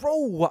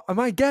 Bro,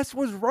 my guess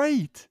was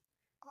right.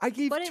 I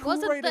gave But it two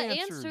wasn't right the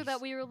answers. answer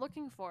that we were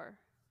looking for.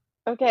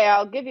 Okay,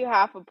 I'll give you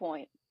half a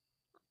point.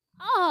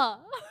 Ah.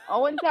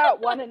 Owen's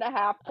at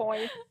 1.5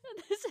 points.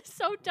 This is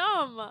so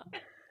dumb.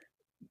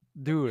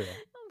 Dude,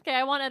 Okay,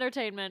 I want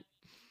entertainment.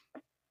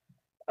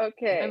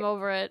 Okay, I'm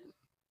over it.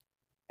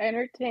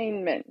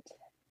 entertainment.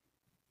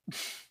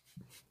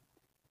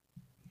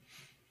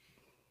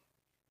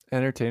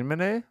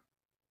 entertainment, eh?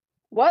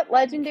 What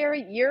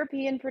legendary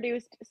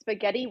European-produced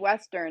spaghetti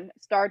western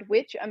starred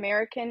which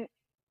American?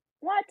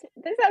 What?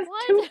 This has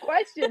What? 2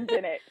 questions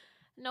in it.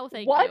 No,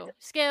 thank What you.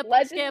 Skip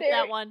legendary-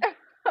 that one.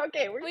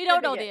 Okay, We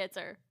don't know skipping the it.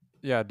 answer.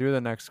 Yeah, do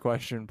the next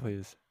question,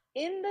 please.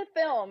 In the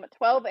film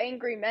 12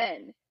 Angry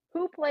Men,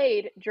 who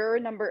played juror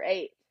number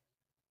 8?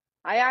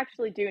 I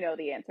actually do know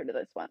the answer to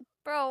this one.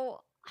 Bro.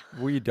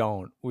 We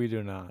don't. We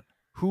do not.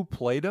 Who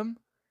played him?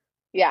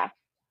 Yeah.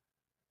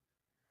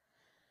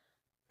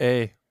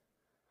 A,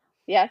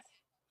 Yes.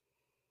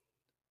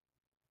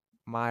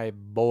 my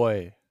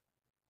boy.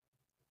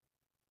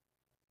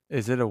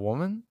 Is it a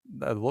woman?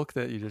 The look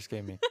that you just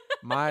gave me.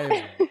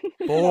 My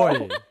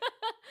boy.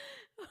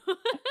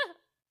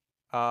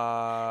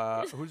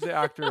 Who's the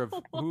actor of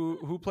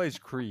who plays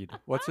Creed?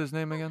 What's his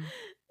name again?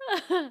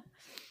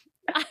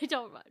 I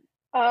don't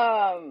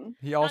mind.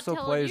 He also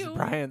telling plays you.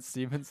 Brian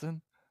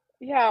Stevenson.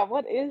 Yeah,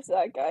 what is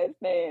that guy's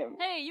name?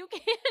 Hey, you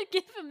can't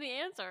give him the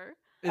answer.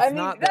 It's I mean,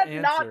 not the that's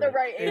answer. not the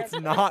right It's answer.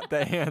 not the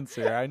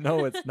answer. I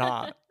know it's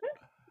not.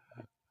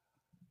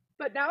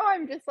 But now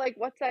I'm just like,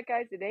 what's that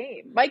guy's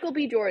name? Michael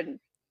B. Jordan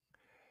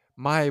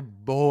My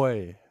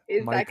boy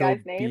is Michael that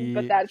guy's name, B.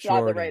 but that's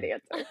not the Jordan. right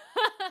answer.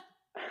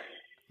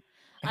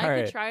 I All could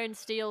right. try and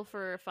steal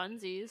for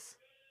funsies.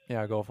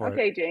 Yeah, go for it.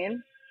 Okay,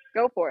 Jane,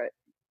 go for it.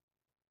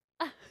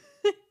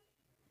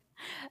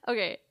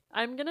 Okay,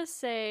 I'm gonna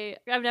say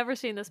I've never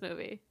seen this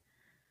movie.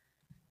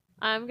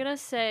 I'm gonna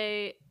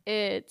say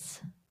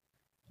it's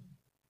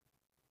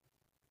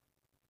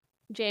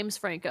James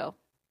Franco.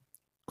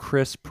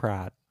 Chris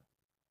Pratt.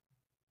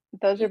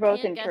 Those You are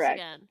both can't guess incorrect.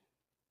 again.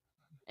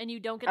 And you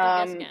don't get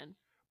to guess again.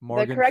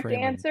 Morgan the correct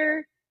Freeman.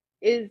 answer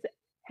is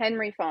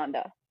Henry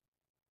Fonda.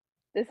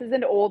 This is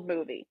an old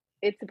movie.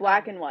 It's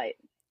black and white.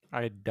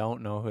 I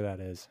don't know who that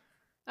is.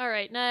 All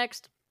right,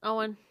 next.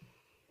 Owen.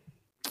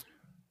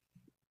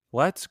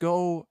 Let's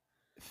go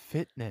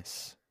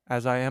fitness,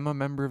 as I am a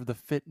member of the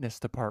fitness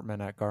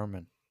department at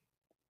Garmin.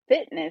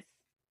 Fitness.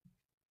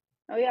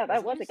 Oh yeah, that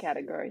Isn't was it a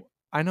category.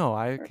 I know.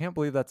 I can't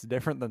believe that's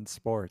different than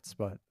sports,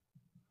 but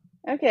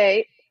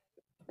Okay.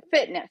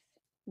 Fitness.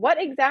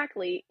 What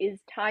exactly is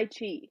Tai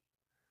Chi?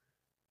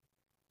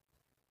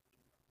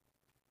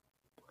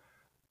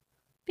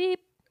 Beep.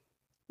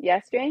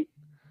 Yes, Jane?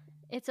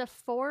 It's a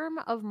form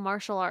of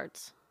martial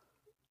arts.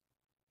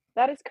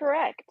 That is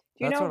correct.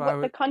 Do you That's know what I what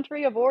would- the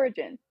country of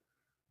origin?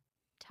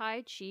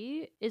 Tai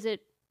Chi? Is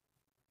it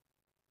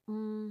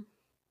the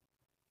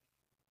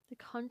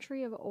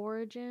country of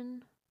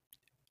origin?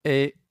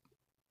 a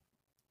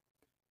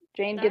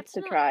Jane That's gets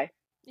to not- try.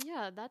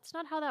 Yeah, that's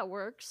not how that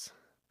works.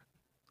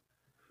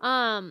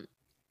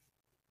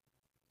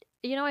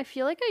 You know, I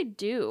feel like I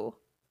do.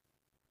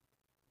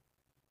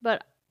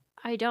 But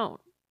I don't.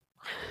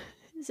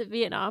 Is it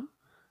Vietnam?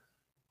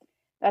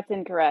 That's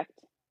incorrect.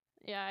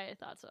 Yeah, I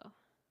thought so.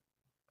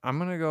 I'm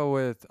gonna go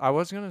with. I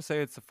was gonna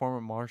say it's a form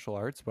of martial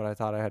arts, but I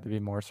thought I had to be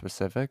more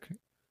specific.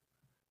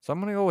 So I'm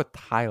gonna go with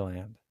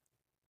Thailand.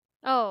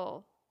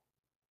 Oh,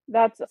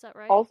 That's is that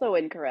right? also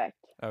incorrect.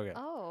 Okay.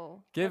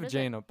 Oh. Give what is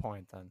Jane it? a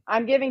point then.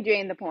 I'm giving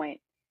Jane the point.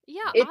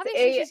 Yeah, It's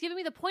obviously a- she's giving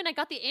me the point. I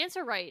got the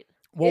answer right.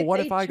 Well, It's what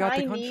a if I got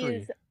the country?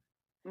 Chinese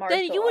martial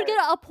Then you would art.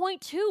 get a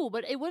point too,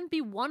 but it wouldn't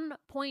be 1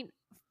 point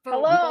for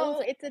Hello,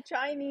 both. it's a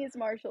Chinese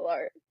martial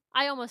art.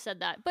 I almost said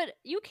that, but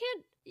you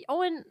can't.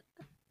 Owen,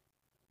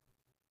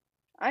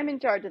 I'm in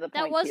charge of the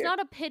that points was here. not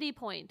a pity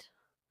point.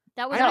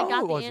 That was I I know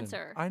got it the wasn't.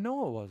 answer. I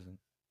know it wasn't.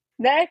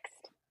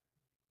 Next.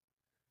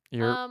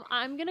 You're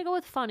I'm gonna go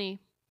with funny.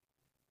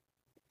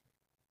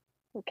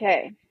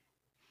 Okay.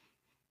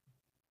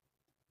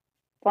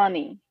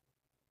 Funny.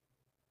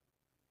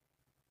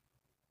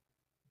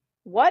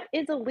 What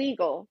is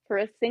illegal for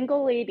a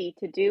single lady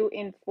to do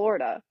in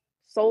Florida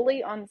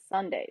solely on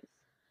Sundays?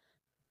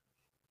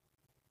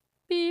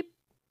 Beep.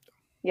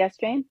 Yes,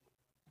 Jane?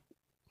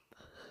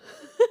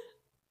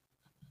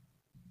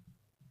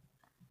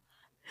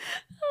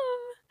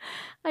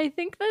 I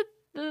think that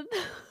the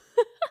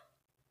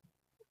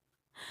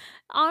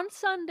on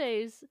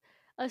Sundays,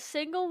 a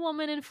single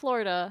woman in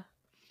Florida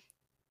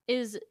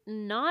is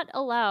not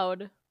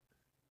allowed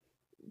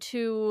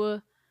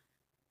to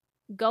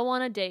go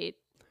on a date.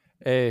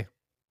 a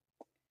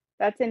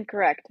That's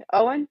incorrect.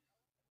 Owen?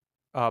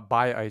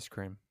 buy ice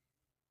cream.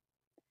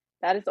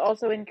 That is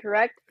also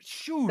incorrect.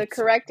 Shoot. The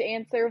correct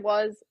answer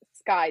was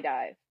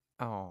skydive.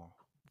 Oh.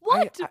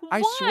 What?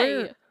 I Why?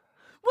 swear.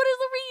 What is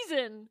the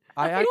reason?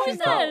 I Who actually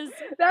thought. says?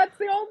 That's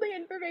the only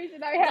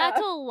information I have.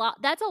 That's a law.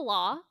 That's a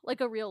law, like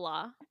a real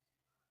law.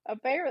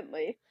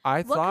 Apparently.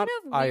 I What thought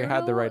kind of I weirdo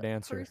had the right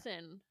answer.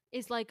 person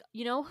is like,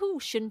 you know who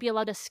shouldn't be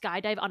allowed to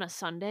skydive on a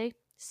Sunday?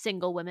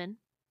 Single women.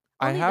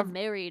 I Only have- the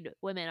married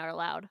women are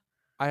allowed.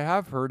 I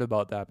have heard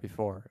about that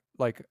before.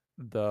 Like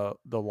the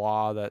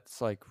law that's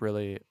like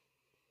really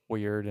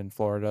weird in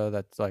Florida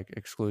that's like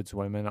excludes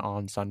women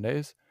on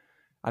Sundays.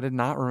 I did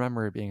not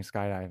remember it being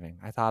skydiving.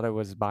 I thought it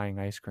was buying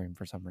ice cream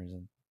for some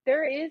reason.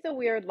 There is a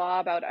weird law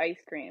about ice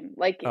cream.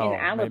 Like Oh, in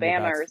maybe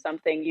Alabama or that's-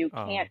 something, you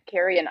oh. can't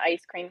carry an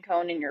ice cream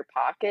cone in your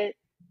pocket.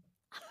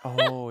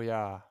 Oh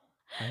yeah.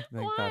 I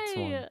think Why? that's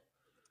one.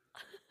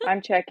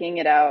 I'm checking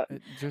it out.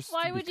 Just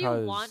Why would you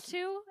want because-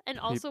 to? And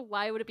also,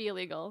 why would it be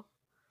illegal?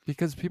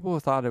 Because people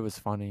thought it was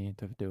funny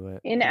to do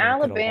it. In to make it a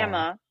law.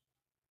 Alabama,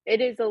 it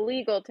is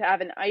illegal to have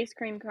an ice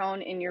cream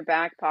cone in your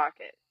back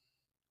pocket.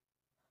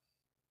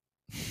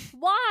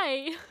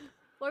 Why?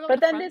 What about But the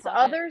then front this pocket?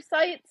 other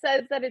site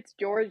says that it's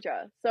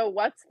Georgia. So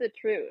what's the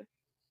truth?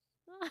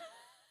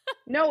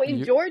 No, in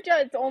You- Georgia,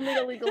 it's only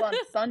illegal on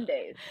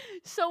Sundays.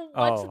 So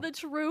what's Oh. the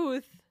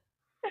truth?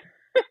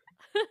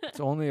 It's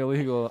only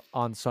illegal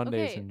on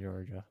Sundays Okay. in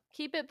Georgia.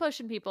 Keep it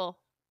pushing, people.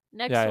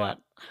 Next Yeah, yeah.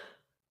 one.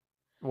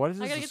 What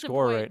is I this gotta the get some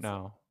score right points.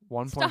 now?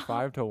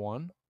 1.5 to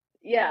 1?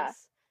 Yeah,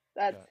 Yes.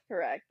 that's Yeah.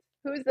 correct.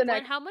 Who's the Gwen,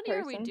 next how many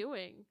person? are we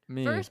doing?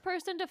 Me. First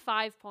person to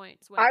 5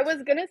 points. I wins.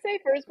 was going to say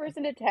first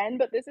person to 10,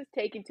 but this is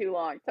taking too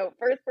long. So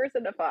first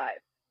person to 5.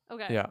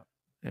 Okay. Yeah.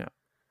 Yeah.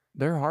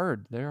 They're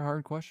hard. They're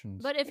hard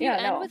questions. But if you Yeah,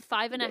 end no, with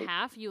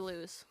 5.5, agreed. you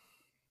lose.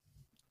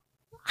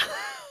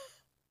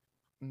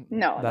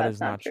 No, that that's is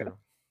not not true. true.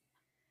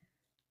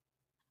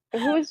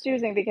 Who is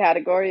choosing the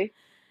category?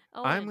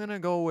 I'm Owen. going to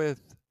go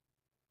with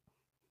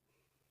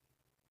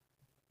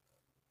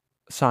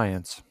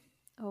science.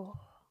 Oh.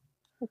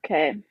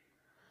 Okay.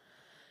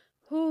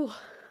 Whew.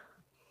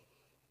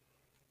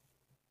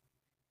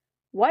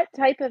 What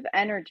type of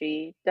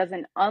energy does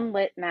an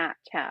unlit match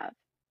have?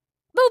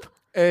 Boop.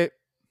 A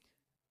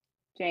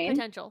Jane?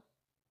 Potential.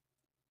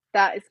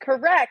 That is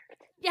correct.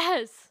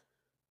 Yes.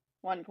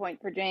 1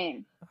 point for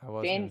Jane. I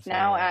was gonna Jane's say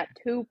now that.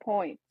 at 2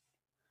 points.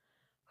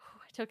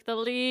 I took the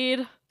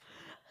lead.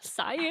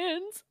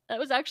 Science. That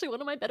was actually one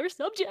of my better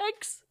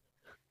subjects.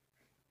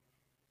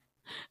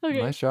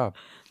 Okay. Nice job.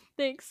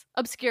 Thanks.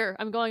 Obscure.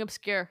 I'm going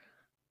obscure.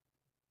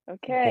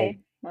 Okay,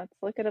 let's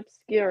look at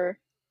obscure.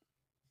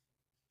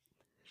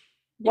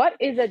 What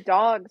is a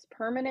dog's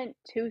permanent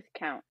tooth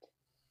count?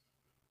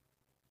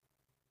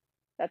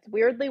 That's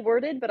weirdly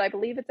worded, but I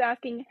believe it's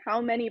asking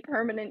how many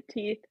permanent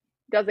teeth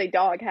does a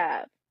dog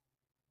have?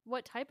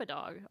 What type of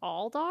dog?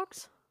 All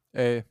dogs?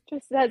 A.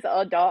 Just says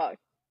a dog.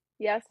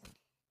 Yes?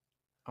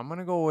 I'm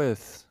gonna go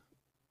with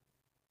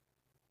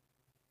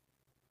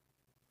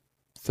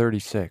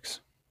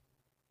 36.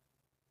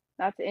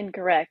 That's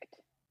incorrect.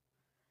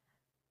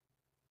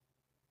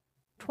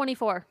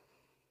 24.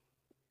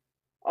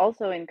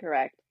 Also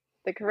incorrect.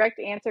 The correct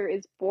answer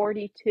is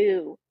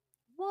 42.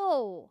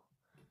 Whoa.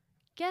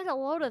 Get a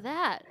load of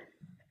that.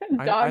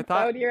 Dogs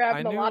thought- out here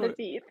having I a lot knew- of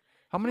teeth.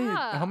 How many?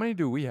 Yeah. How many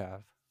do we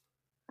have?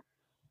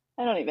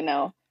 I don't even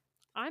know.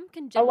 I'm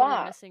congenitally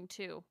lot. missing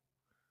 2.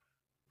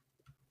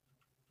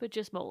 But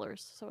just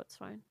molars, so it's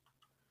fine.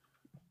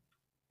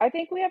 I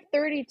think we have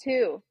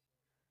 32.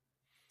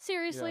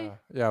 Seriously?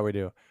 Yeah, we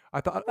do.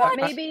 I thought. But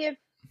maybe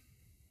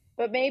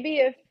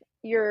if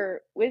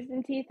your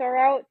wisdom teeth are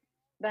out,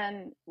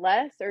 then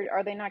less, or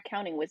are they not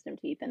counting wisdom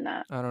teeth in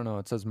that? I don't know.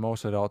 It says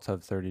most adults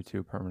have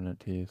 32 permanent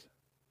teeth.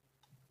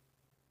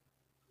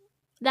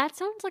 That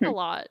sounds like a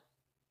lot.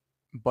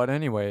 But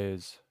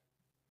anyways,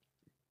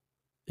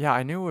 yeah,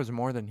 I knew it was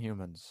more than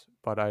humans,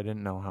 but I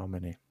didn't know how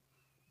many.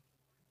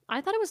 I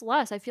thought it was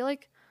less. I feel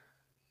like.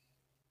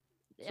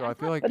 So I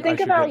feel like But I think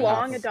of should how get half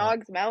long a point.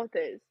 dog's mouth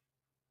is.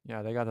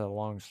 Yeah, they got a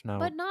long snout.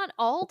 But not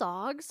all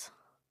dogs.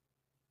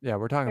 Yeah,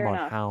 we're talking Fair about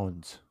enough.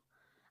 hounds.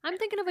 I'm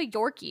thinking of a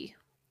Yorkie.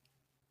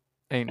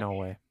 Ain't no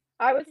way.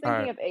 I was thinking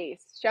Alright. of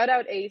Ace. Shout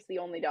out Ace, the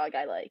only dog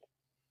I like.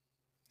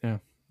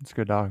 It's a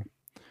good dog.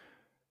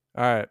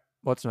 All right,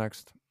 what's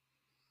next?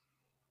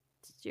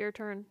 It's your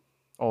turn.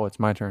 Oh, it's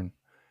my turn.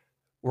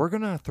 We're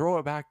gonna throw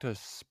it back to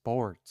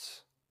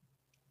sports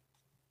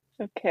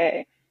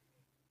Okay.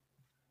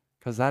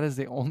 because that is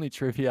the only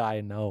trivia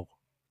I know,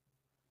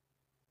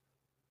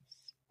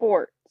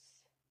 Sports.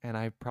 and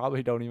I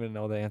probably don't even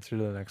know the answer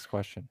to the next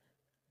question.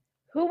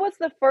 Who was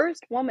the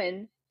first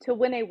woman to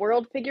win a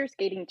world figure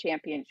skating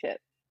championship?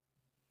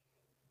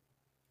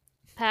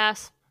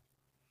 Pass.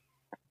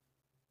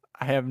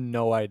 I have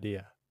no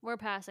idea. We're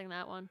passing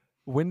that one.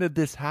 When did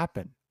this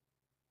happen?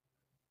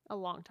 A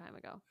long time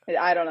ago.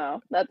 I don't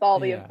know. That's all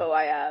the Yeah. info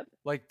I have.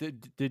 Like,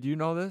 did you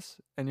know this?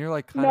 And you're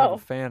like kind of No. a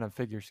fan of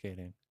figure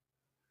skating.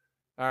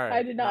 All right,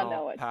 I did not no,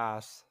 know it.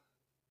 Pass.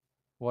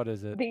 What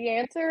is it? The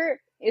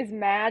answer is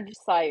Madge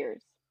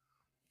Sayers.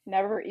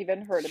 Never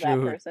even heard of that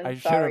Shoot, person. I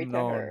should Sorry have to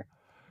known. her.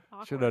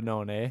 Should have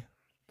known, eh?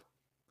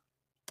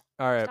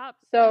 All right. Stop.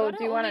 So, gotta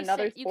do you want only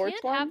another say, sports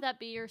You can't one? have that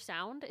be your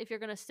sound if you're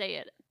gonna say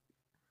it.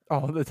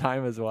 All the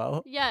time as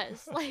well.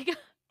 Yes. Like.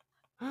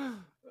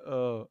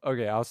 Oh,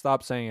 okay. I'll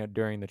stop saying it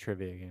during the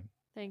trivia game.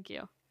 Thank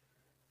you.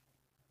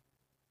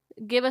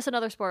 Give us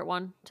another sport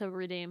one to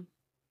redeem.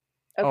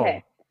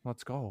 Okay. Oh,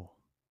 let's go.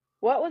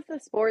 What was the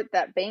sport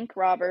that bank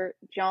robber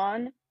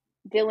John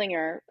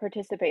Dillinger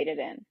participated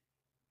in?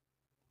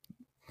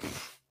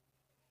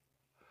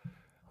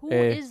 Who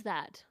A. is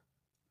that?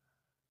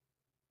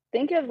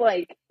 Think of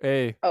like.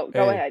 A. Oh,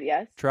 go A. ahead.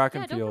 Yes. Track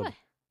Yeah, and don't go field. ahead.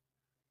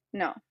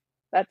 No,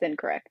 that's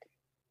incorrect.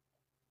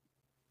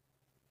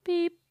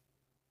 Beep.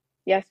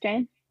 Yes,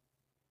 Jane.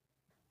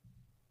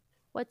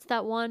 What's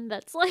that one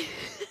that's like?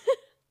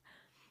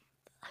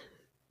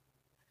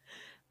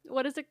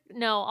 What is it?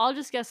 No, I'll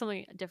just guess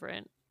something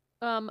different.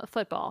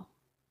 Football.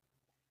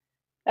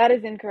 That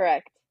is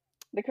incorrect.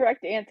 The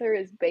correct answer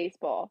is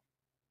baseball.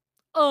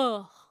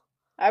 Ugh.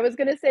 I was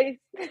gonna say,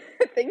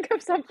 think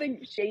of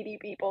something shady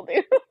people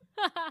do.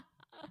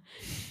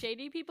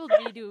 Shady people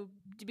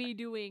be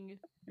doing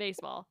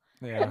baseball.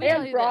 Yeah. Let me tell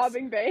And you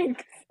robbing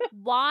banks.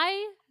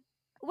 Why?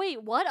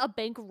 Wait, what? A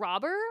bank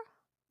robber?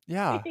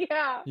 Yeah.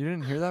 Yeah. You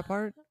didn't hear that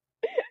part?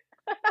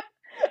 No,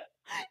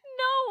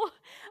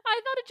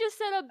 I thought it just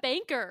said a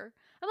banker.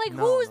 I'm like,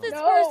 No, who's no. this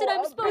No, person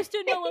I'm a supposed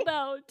to know bank-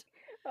 about?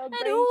 A And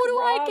bank who do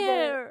I robber.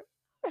 care?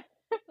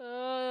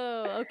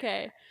 Oh,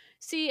 okay.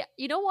 See,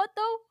 you know what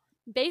though?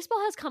 Baseball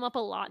has come up a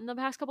lot in the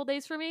past couple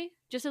days for me.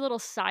 Just a little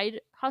side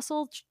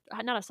hustle,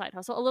 not a side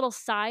hustle, a little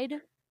side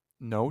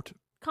Note.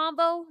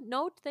 combo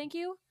note. Thank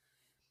you.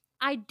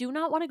 I do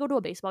not want to go to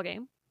a baseball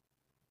game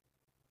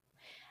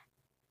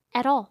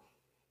at all.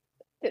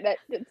 Did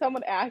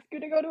someone ask you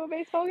to go to a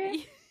baseball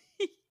game?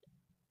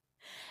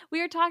 We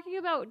were talking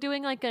about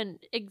doing like an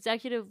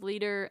executive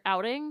leader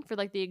outing for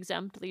like the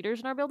exempt leaders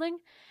in our building.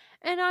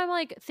 And I'm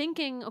like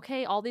thinking,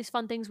 okay, all these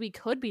fun things we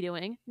could be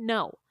doing.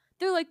 No.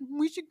 They're like,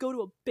 we should go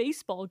to a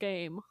baseball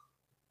game.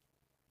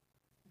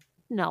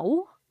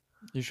 No.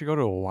 You should go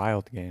to a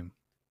wild game.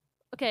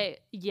 Okay,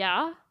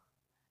 yeah.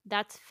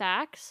 That's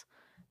facts.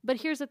 But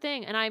here's the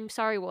thing, and I'm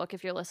sorry, Wook,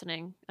 if you're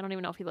listening. I don't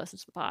even know if he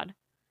listens to the pod.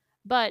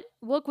 But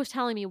Wook was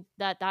telling me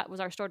that that was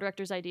our store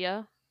director's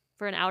idea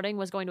for an outing,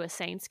 was going to a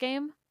Saints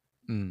game.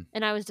 Mm.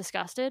 And I was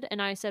disgusted.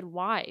 And I said,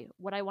 why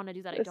would I want to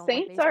do that? I The don't like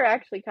Saints baseball. are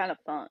actually kind of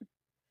fun.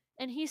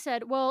 And he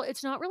said, well,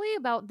 it's not really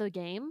about the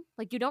game.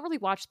 Like, you don't really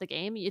watch the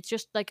game. It's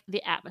just like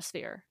the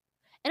atmosphere.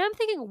 And I'm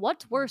thinking,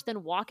 what's worse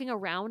than walking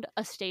around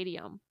a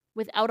stadium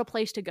without a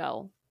place to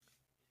go?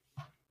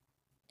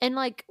 And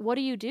like, what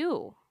do you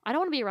do? I don't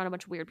want to be around a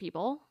bunch of weird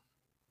people.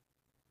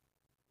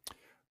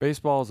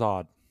 Baseball is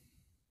odd.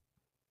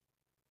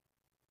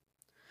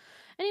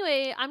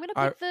 Anyway, I'm gonna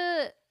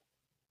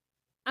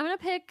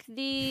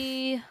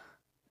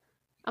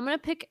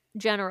pick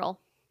general.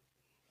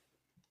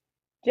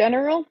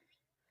 General?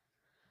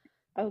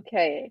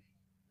 Okay.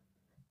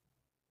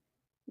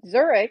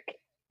 Zurich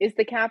is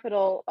the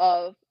capital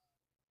of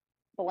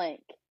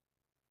blank.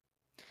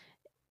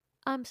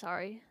 I'm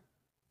sorry.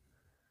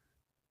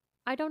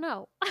 I don't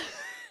know.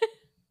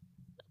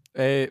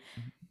 A.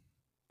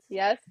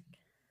 Yes?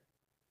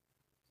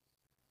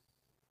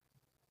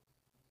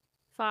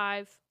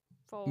 5,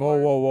 4. Whoa,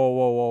 whoa, whoa,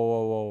 whoa, whoa,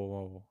 whoa,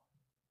 whoa, whoa.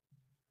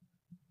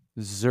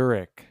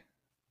 Zurich.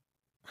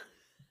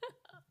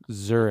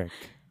 Zurich.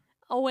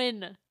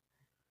 Owen.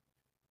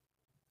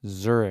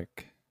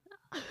 Zurich.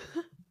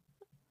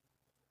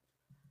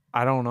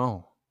 I don't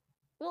know.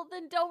 Well,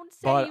 then don't say.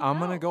 But you I'm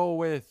know. going to go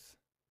with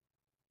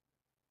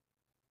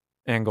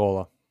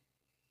Angola.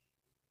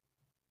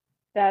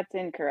 That's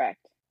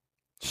incorrect.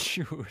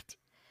 Shoot.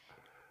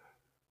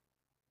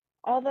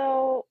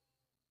 Although,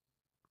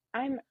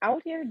 I'm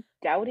out here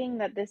doubting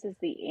that this is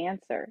the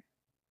answer.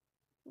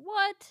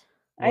 What?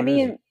 I What is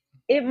mean,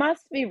 it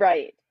must be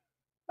right.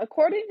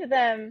 According to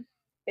them,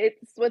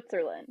 it's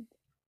Switzerland.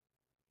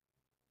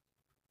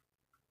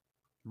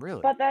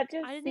 Really? But that I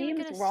just didn't even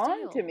seems get a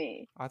wrong to steal.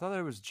 me. I thought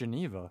it was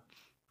Geneva.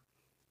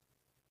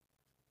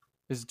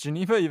 Is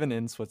Geneva even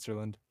in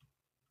Switzerland?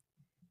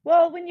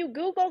 Well, when you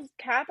Google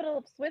capital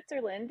of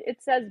Switzerland,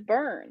 it says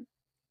Bern.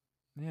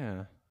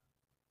 Yeah.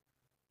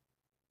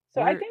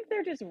 So I Where- think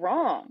they're just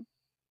wrong.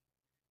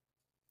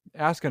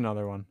 Ask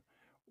another one.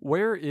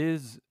 Where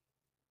is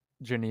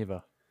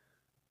Geneva?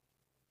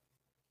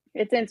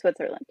 It's in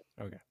Switzerland.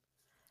 Okay.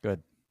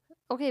 Good.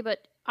 Okay,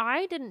 but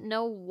I didn't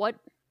know what,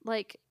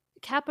 like,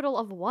 capital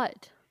of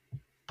what?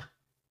 A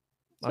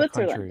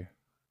Switzerland. country.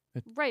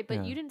 Right, but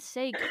Yeah. you didn't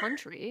say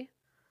country.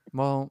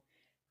 Well,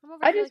 I'm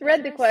over I here just like, read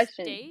is the there a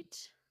question.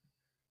 State?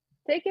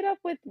 Take it up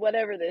with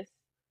whatever this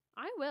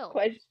I will.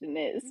 question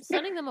is. I'm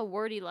sending them a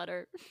wordy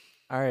letter.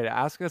 all right.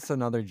 Ask us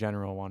another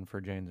general one for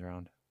Jane's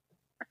round.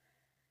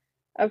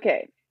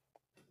 Okay.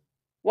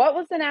 What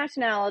was the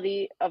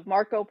nationality of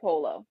Marco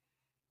Polo?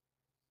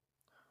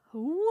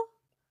 Who?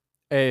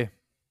 A.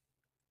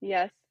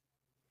 Yes.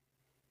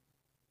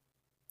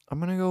 I'm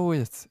going to go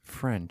with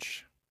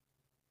French.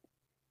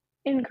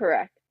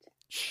 Incorrect.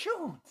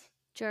 Shoot.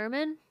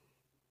 German?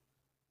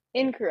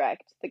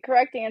 Incorrect. The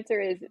correct answer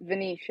is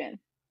Venetian.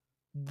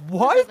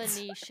 What?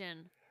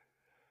 Venetian.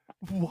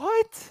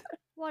 What?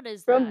 What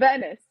is From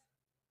that? Venice.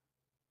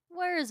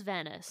 Where is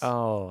Venice?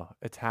 Oh,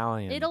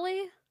 Italian.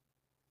 Italy?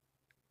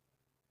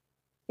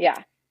 Yeah.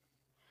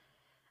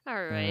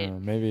 All right.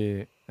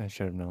 Maybe I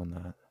should have known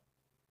that.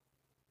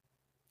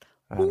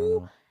 I Who? don't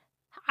know.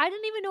 I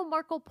didn't even know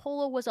Marco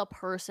Polo was a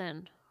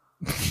person.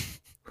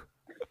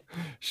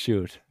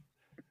 Shoot.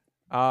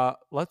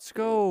 Let's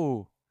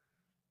go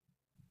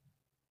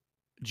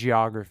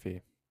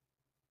geography.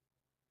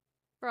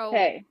 Bro,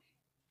 Hey,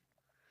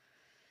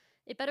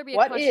 it better be a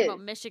What question about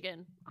is-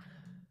 Michigan.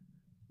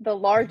 the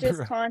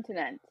largest Bruh.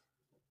 continent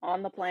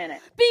on the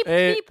planet. Beep,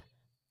 Eh. beep.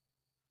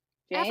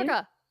 Jane?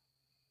 Africa.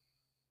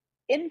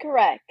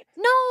 Incorrect.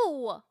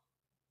 No.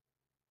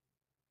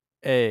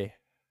 A.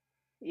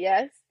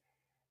 Yes,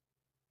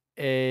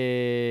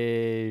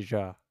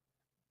 Asia.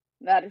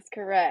 that is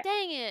correct.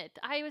 Dang it.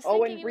 I was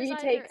Owen thinking it was either...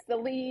 retakes the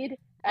lead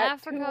at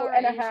Africa 2.5 or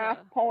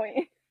Asia.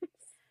 points.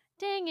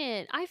 Dang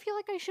it. I feel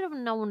like I should have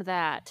known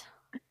that.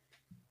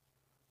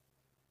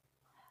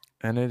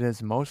 And it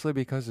is mostly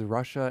because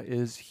Russia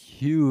is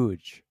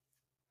huge.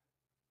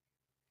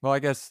 Well, I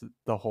guess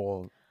the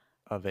whole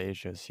of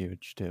Asia is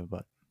huge too,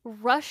 but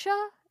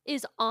Russia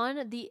is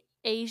on the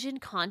Asian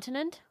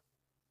continent?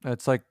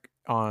 it's like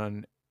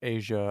on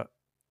Asia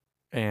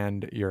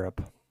and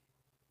Europe.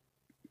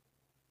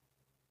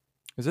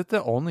 Is it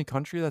the only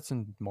country that's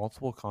in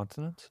multiple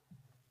continents?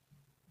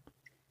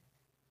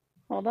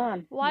 Hold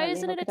on. Why let me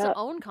isn't look it its up.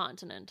 own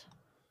continent?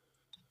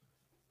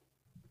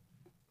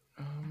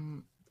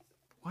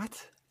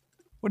 What?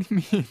 What do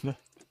you mean?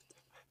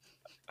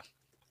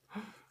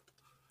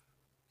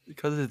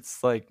 Because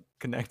it's like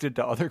connected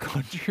to other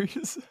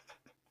countries?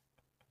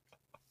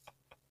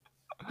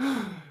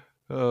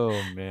 Oh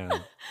man.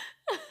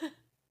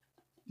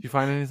 You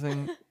find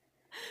anything?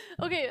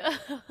 Okay,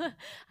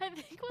 I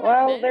think what I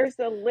Well, meant... there's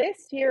a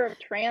list here of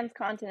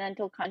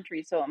transcontinental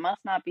countries, so it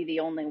must not be the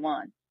only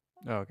one.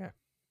 Oh, okay.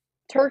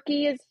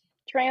 Turkey is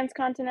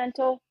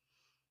transcontinental,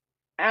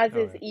 as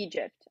is Okay.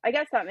 Egypt. I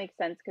guess that makes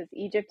sense because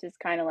Egypt is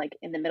kind of like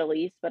in the Middle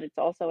East, but it's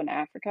also in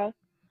Africa.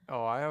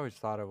 Oh, I always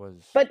thought it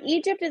was. But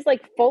Egypt is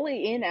like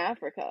fully in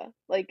Africa.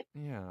 Like,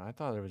 Yeah, I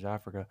thought it was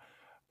Africa.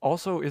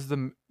 Also, is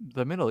the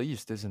Middle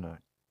East, isn't it?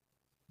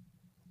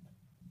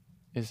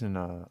 isn't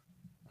a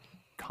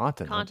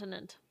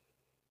continent.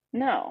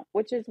 No,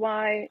 which is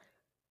why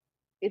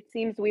it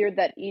seems weird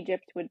that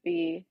Egypt would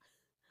be.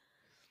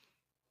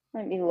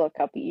 Let me look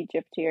up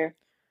Egypt here.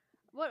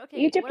 What? Okay.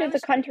 Egypt What I is a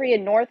was. country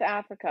in North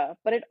Africa,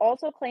 but it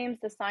also claims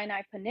the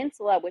Sinai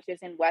Peninsula, which is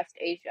in West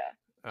Asia.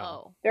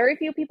 Oh. Very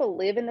few people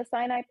live in the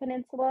Sinai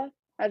Peninsula,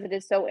 as it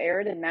is so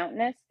arid and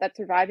mountainous that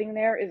surviving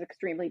there is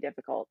extremely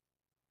difficult.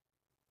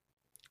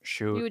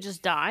 Shoot. You would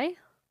just die?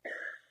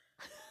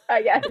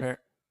 I guess. The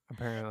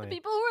Apparently.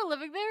 people who are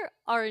living there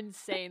are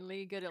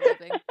insanely good at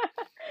living.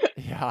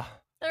 Yeah.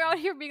 They're out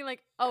here being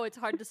like, oh, it's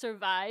hard to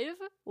survive.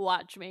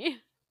 Watch me.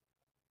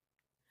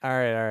 All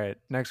right.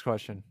 Next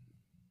question.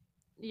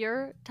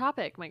 Your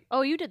topic, Mike.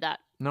 Oh, you did that.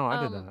 No,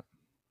 I did that.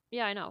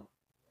 Yeah, I know.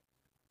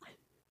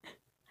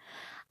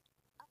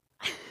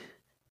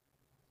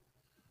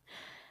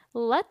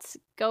 Let's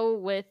go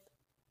with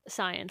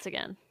science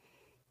again.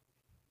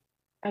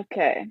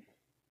 Okay.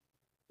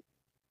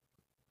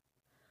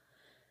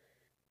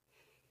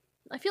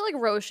 I feel like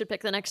Rose should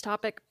pick the next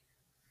topic.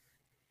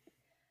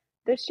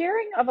 The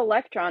sharing of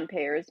electron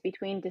pairs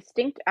between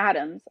distinct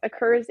atoms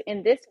occurs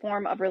in this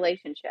form of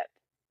relationship.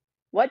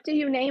 What do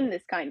you name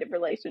this kind of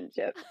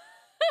relationship?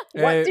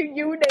 What do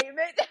you name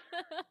it?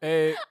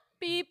 A.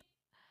 Beep.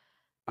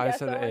 I Yes,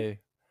 said Owen?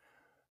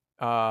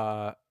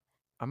 A.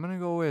 I'm gonna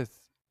go with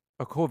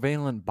a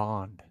covalent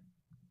bond.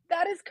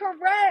 That is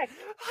correct.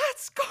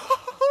 Let's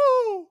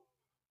go,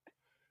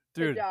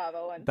 dude. Good job,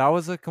 Owen. That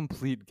was a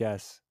complete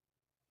guess.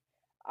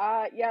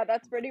 Yeah,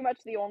 that's pretty much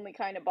the only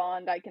kind of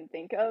bond I can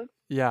think of.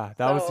 Yeah,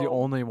 that was the So-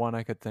 only one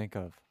I could think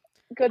of.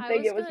 Good I thing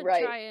was it was gonna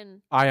right. try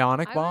and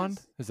Ionic I bond?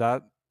 was- Is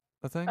that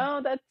a thing?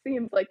 Oh, that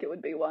seems like it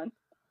would be one.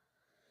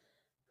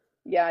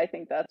 Yeah, I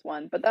think that's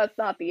one, but that's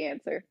not the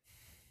answer.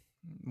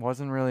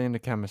 Wasn't really into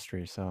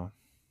chemistry, so.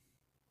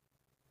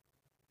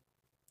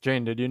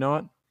 Jane, did you know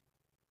it?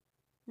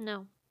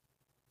 no.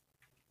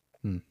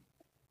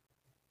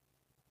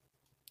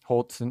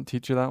 Holtz didn't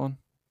teach you that one?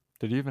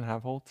 Did you even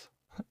have Holtz?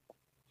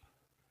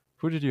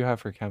 Who did you have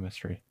for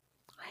chemistry?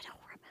 I don't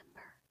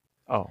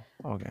remember.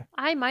 Oh, okay.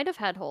 I might have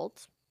had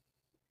Holtz.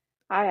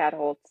 I had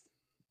Holtz.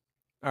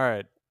 All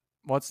right.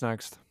 What's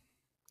next?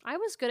 I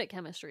was good at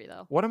chemistry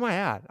though. What am I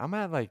at? I'm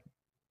at like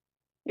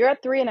You're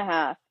at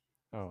 3.5.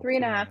 oh,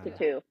 3.5 to 3.5.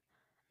 2.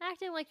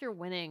 Acting like you're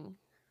winning.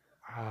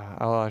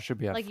 I should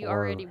be at Like 4. you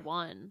already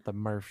won. The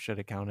Murph should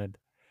have counted.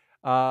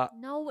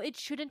 No, it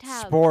shouldn't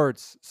have.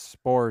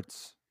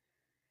 Sports.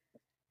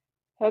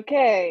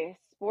 Okay,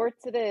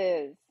 sports it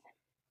is.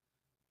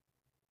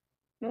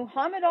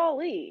 Muhammad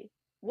Ali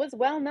was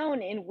well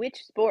known in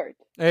which sport?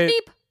 Hey,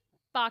 Beep.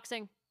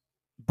 Boxing.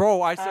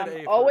 bro, I said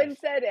A Owen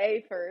first. said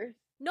A first.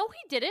 No,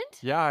 he didn't.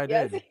 Yeah, I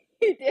Yes, did.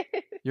 he did.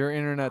 Your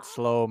internet's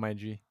slow, my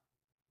G.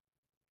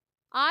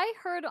 I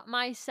heard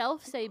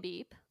myself say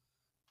beep,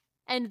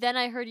 and then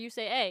I heard you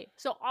say A.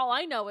 So all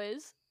I know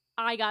is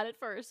I got it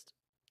first.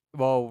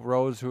 Well,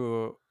 Rose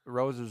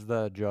is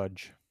the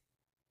judge.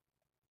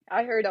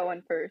 I heard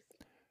Owen first.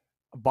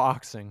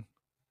 Boxing.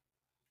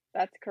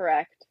 That's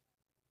correct.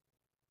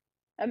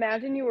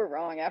 Imagine you were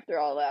wrong after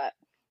all that.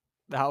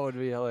 That would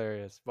be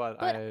hilarious, but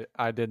But-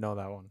 I did know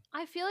that one.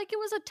 I feel like it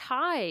was a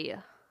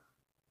tie.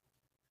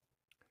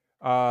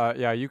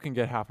 Yeah, you can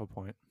get half a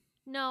point.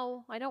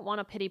 No, I don't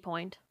want a pity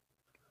point.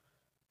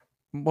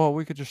 Well,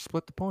 we could just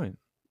split the point.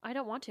 I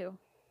don't want to.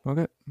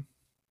 Okay.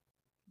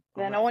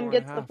 Then I'm at Owen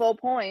gets the 4.5. full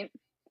point.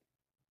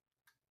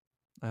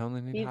 I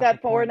only need He's half at a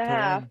point to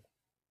 4.5. win.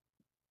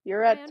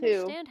 You're I at 2.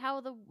 understand how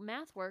the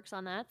math works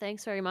on that.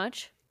 Thanks very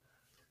much.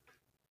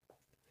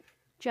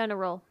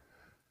 General.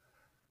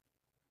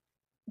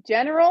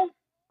 General,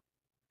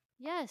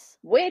 Yes.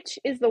 which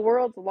is the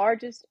world's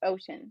largest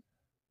ocean?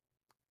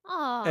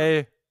 Ah.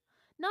 A.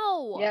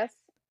 No. Yes,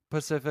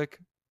 Pacific.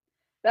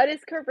 that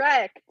is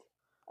correct.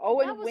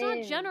 Owen That was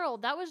wins. not general.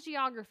 That was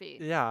geography.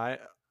 Yeah,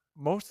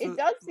 It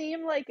does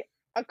seem like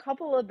a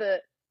couple of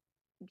the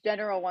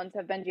general ones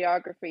have been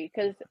geography,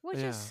 because Which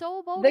Yeah. is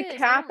so bogus. the I don't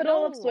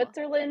capital of know.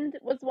 Switzerland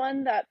was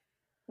one that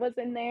was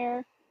in there,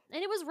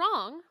 And it was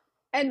wrong.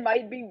 and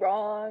might be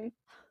wrong.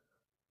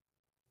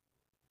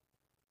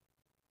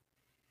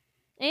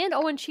 And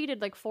Owen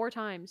cheated like 4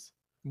 times.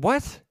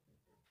 What?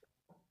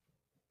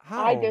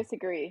 How? I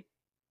disagree.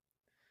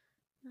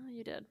 No,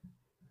 you did.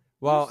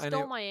 Well, you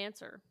stole my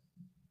answer.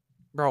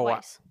 bro.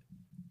 Twice.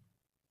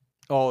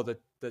 Oh, the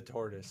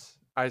tortoise.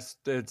 I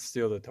did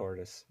steal the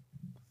tortoise,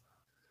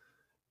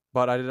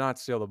 but I did not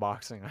steal the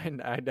boxing.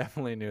 I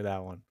definitely knew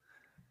that one.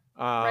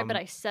 Right, but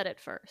I said it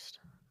first.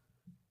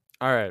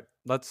 All right,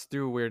 let's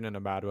do weird in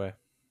a bad way.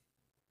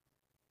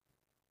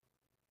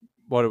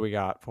 What do we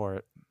got for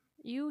it?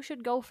 You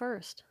should go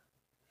first.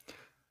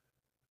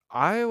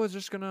 I was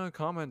just gonna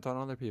comment on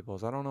other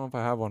people's. I don't know if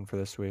I have one for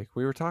this week.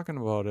 We were talking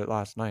about it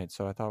last night,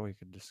 so I thought we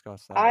could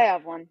discuss that. I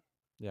have one.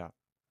 Yeah.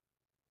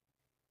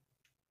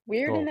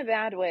 Weird Go. in a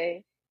bad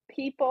way.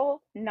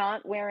 People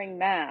not wearing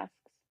masks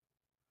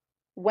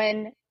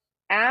when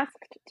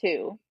asked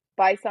to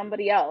by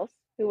somebody else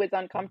who is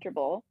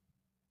uncomfortable,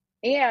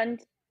 and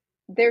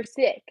they're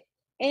sick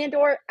and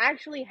or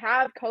actually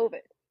have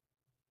COVID.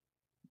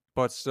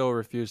 but still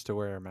refuse to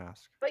wear a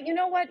mask. But you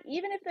know what?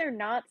 Even if they're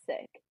not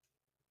sick,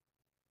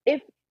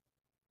 if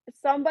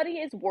somebody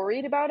is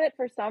worried about it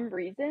for some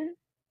reason,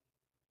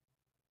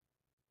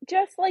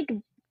 just like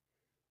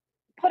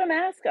put a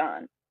mask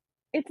on.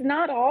 It's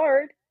not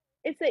hard.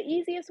 It's the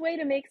easiest way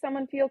to make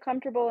someone feel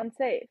comfortable and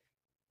safe.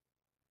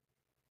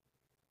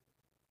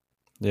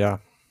 Yeah.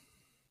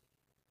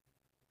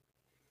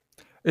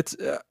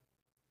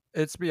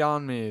 It's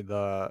beyond me,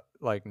 the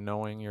like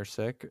knowing you're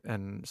sick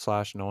and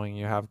 / knowing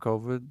you have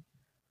COVID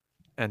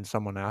and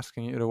someone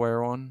asking you to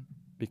wear one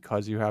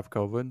because you have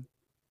COVID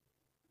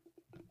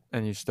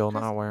and you still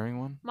not wearing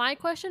one. My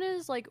question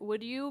is, like,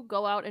 would you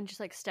go out and just,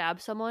 like, stab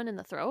someone in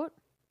the throat?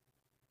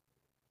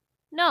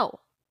 No.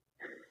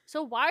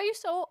 So why are you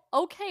so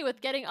okay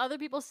with getting other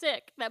people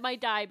sick that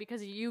might die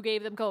because you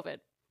gave them COVID?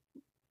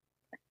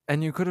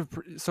 And you could have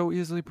so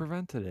easily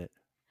prevented it.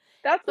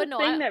 That's But the no,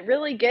 thing that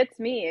really gets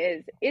me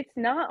is it's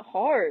not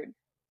hard.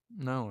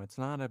 No, it's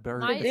not a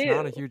burden. My- It's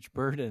not a do. huge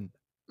burden.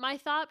 My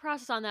thought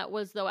process on that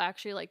was, though,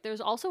 actually, like,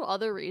 there's also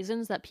other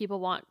reasons that people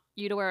want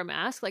you to wear a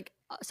mask. Like,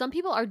 some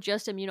people are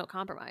just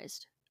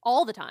immunocompromised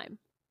all the time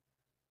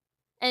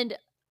and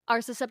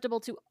are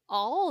susceptible to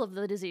all of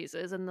the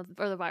diseases and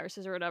or the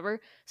viruses or whatever.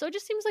 So it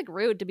just seems like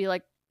rude to be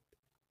like,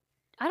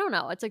 I don't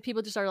know. It's like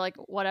people just are like,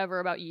 whatever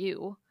about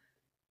you.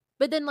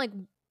 But then, like,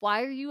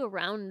 why are you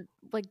around?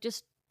 Like,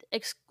 just,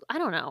 I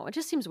don't know. It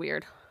just seems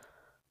weird.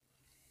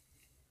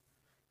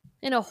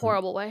 In a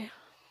horrible way.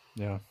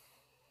 Yeah.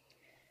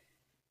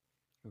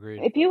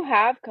 Agreed. If you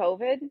have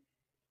COVID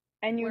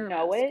and you Wear a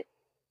know mask. it,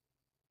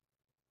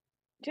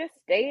 just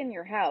stay in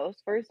your house,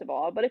 first of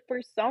all. But if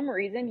for some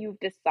reason you've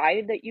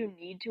decided that you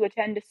need to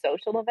attend a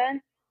social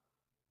event,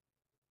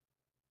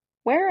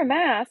 wear a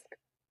mask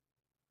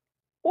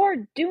or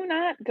do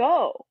not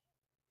go.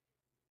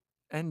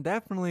 And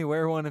definitely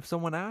wear one if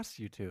someone asks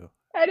you to.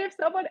 And if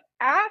someone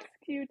asks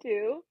you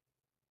to,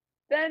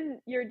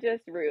 then you're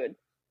just rude.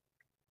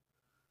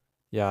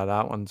 Yeah,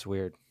 that one's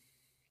weird.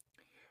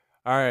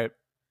 All right.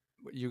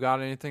 You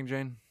got anything,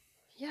 Jane?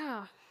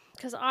 Yeah,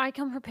 because I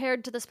come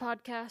prepared to this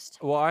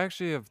podcast. Well, I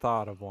actually have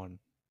thought of one.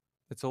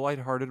 It's a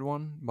lighthearted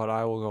one, but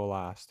I will go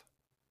last.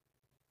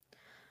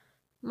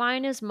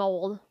 Mine is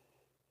mold.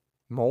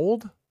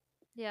 Mold?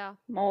 Yeah.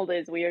 Mold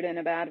is weird in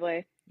a bad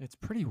way. It's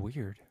pretty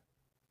weird.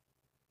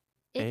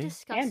 It Eh?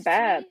 disgusts And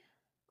bad. me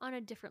on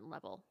a different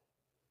level.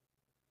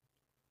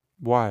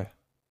 Why?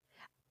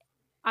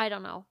 I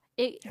don't know.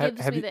 It Ha-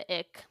 gives have me you- the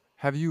ick.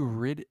 Have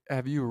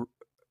you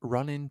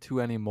run into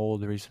any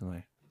mold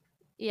recently?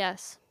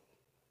 Yes.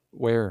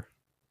 Where?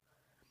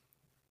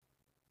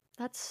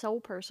 That's so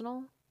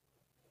personal.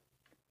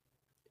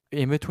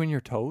 In between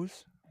your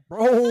toes?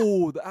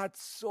 Bro,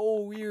 that's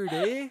so weird,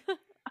 eh?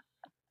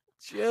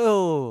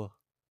 Chill.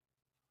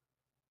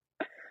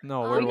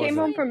 No, where We was came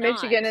it? home from not.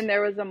 Michigan and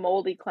there was a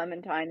moldy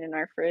clementine in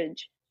our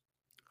fridge.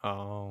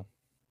 Oh.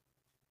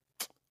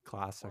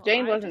 Classic.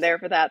 Jane I wasn't just- there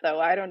for that though.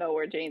 I don't know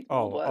where Jane's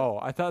mold was. Oh,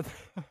 I thought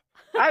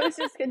I was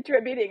just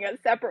contributing a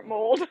separate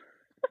mold.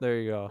 there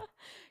you go.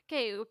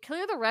 Okay,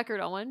 clear the record,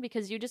 Owen,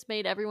 because you just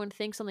made everyone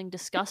think something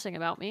disgusting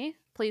about me.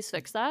 Please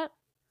fix that.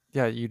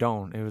 Yeah, you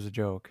don't. It was a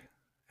joke.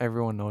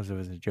 Everyone knows it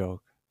was a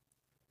joke.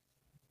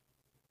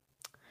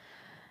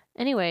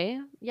 Anyway,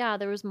 yeah,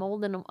 there was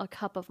mold in a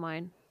cup of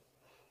mine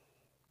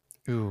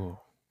Ooh.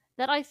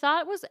 that I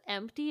thought was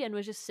empty and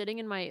was just sitting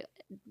in my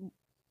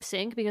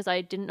sink because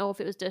I didn't know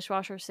if it was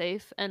dishwasher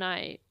safe and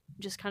I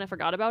just kind of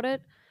forgot about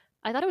it.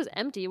 I thought it was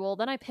empty. Well,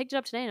 then I picked it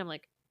up today and I'm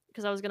like,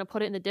 because I was going to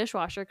put it in the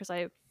dishwasher because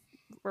I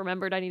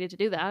remembered I needed to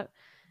do that.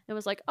 It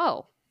was like,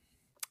 oh,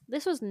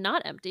 this was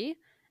not empty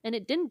and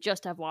it didn't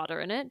just have water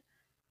in it.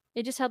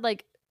 It just had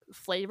like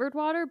flavored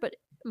water, but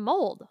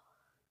mold.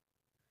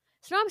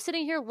 So now I'm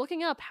sitting here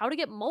looking up how to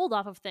get mold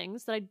off of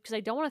things because I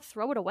don't want to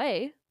throw it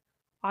away,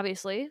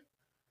 obviously.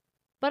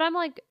 But I'm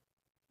like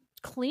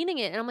cleaning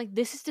it and I'm like,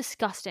 this is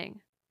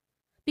disgusting.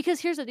 Because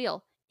here's the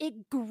deal.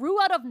 It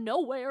grew out of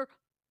nowhere.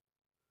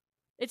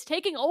 It's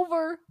taking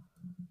over.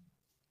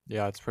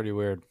 Yeah, it's pretty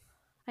weird.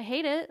 I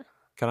hate it.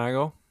 Can I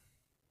go?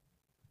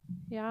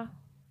 Yeah.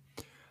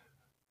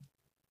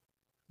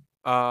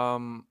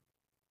 I'm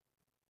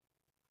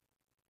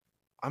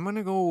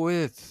gonna go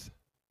with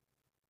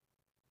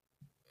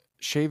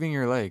shaving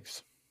your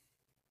legs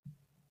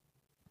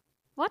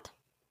What?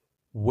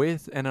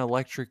 with an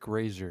electric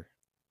razor.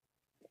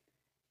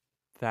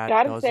 That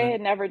Gotta say, doesn't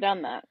I'd never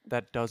done that.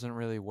 that doesn't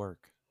really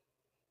work.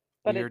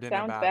 But it Weird in a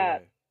sounds bad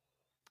bad. way.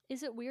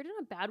 Is it weird in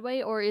a bad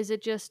way or is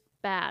it just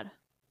bad?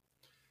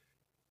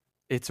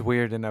 It's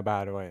weird in a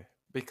bad way.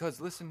 Because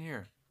listen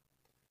here.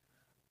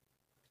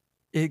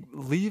 It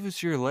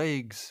leaves your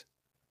legs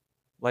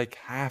like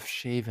half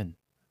shaven.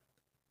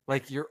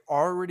 Like you're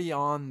already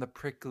on the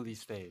prickly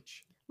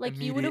stage. Like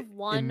you would have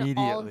won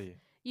immediately.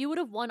 You would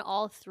have won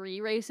all 3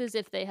 races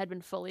if they had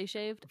been fully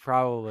shaved.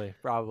 Probably.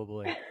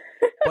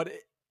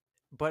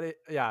 But it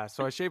yeah,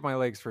 so I shave my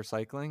legs for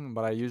cycling,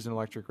 but I use an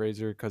electric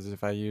razor because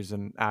if I use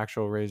an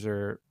actual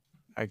razor,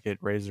 I get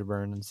razor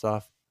burn and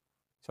stuff.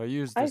 So I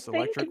use I this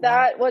electric think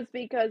that was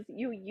because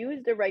you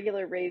used a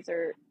regular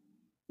razor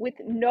with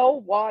no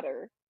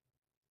water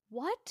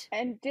What?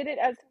 and did it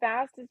as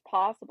fast as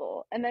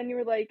possible. And then you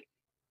were like,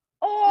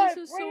 oh,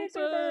 This is so razor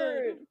bad.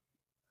 burn.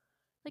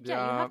 Like, yeah,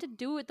 you Yeah, have to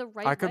do it the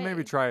right I could way.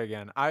 maybe try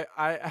again. I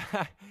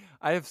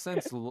I have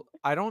since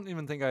I don't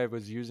even think I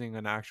was using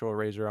an actual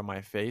razor on my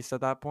face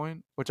at that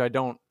point, which I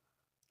don't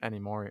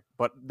anymore.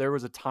 But there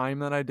was a time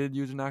that I did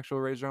use an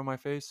actual razor on my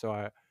face, so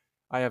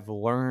I have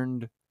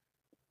learned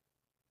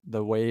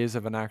the ways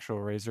of an actual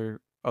razor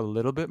a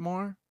little bit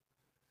more.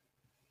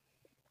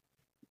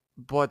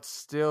 But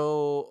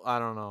still, I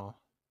don't know.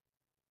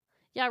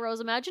 Yeah, Rose,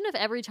 imagine if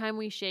every time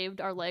we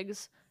shaved our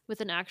legs with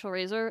an actual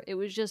razor, it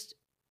was just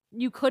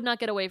you could not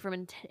get away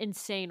from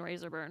insane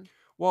razor burn.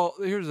 Well,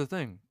 here's the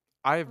thing.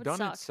 I've would done it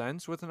suck.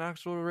 since with an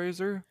actual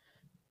razor,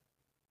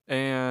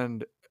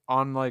 and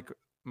on like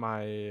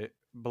my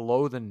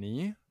below the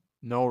knee,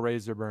 no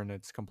razor burn.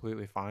 It's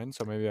completely fine.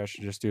 So maybe I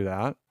should just do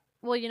that.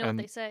 Well, you know what And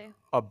they say.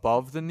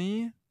 above the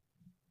knee,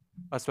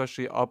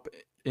 especially up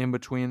in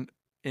between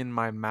in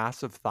my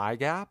massive thigh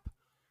gap,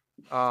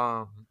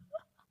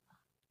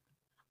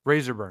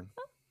 razor burn.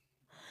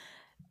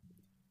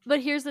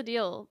 But here's the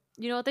deal.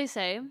 You know what they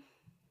say?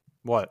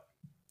 What?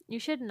 You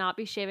should not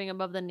be shaving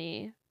above the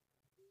knee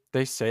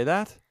They say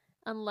that?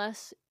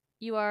 unless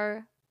you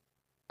are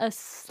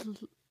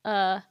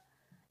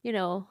you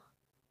know,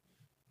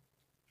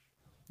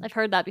 I've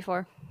heard that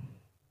before.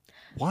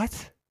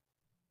 What?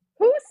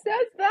 Who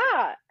says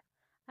that?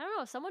 I don't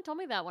know. Someone told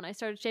me that when I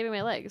started shaving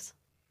my legs.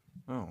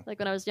 Oh. Like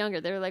when I was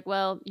younger, they were like,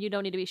 well, you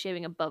don't need to be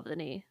shaving above the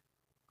knee.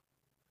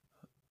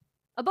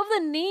 Above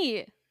the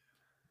knee!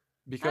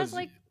 Because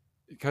like-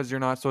 because you're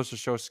not supposed to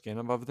show skin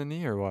above the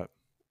knee or what?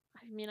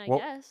 I mean, I What-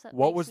 guess. That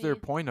What makes was their me-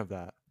 point of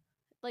that?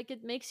 Like,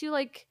 it makes you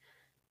like,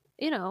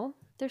 they're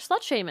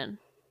slut shaming.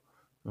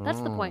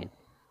 That's the point.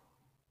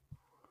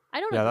 I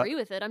don't Yeah, agree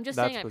with it. I'm just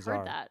that's saying I've bizarre.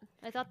 heard that.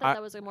 I thought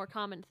that was a more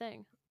common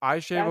thing. I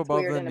shave That's above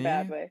weird the in knee. a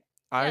bad way.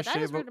 I Yeah, that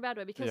shave is weird in a bad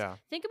way because yeah.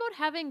 think about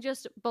having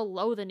just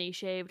below the knee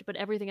shaved, but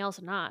everything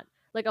else not.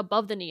 Like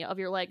above the knee of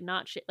your leg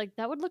not shaved. Like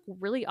that would look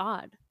really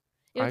odd.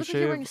 It would I look like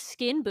you're wearing shave-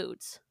 skin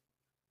boots.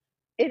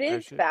 It is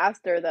Actually-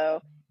 faster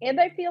though. And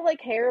I feel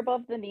like hair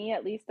above the knee,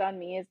 at least on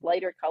me, is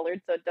lighter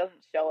colored, so it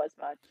doesn't show as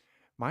much.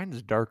 Mine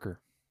is darker.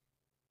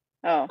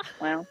 Oh,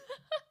 well.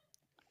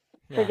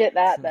 Yeah. Forget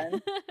that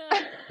then.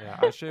 Yeah,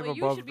 I shave Well,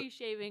 you above should be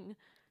shaving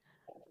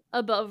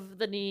above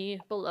the knee,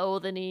 below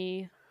the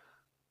knee.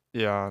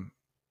 Yeah.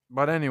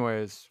 But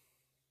anyways,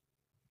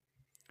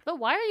 But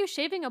why are you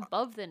shaving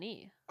above the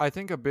knee? I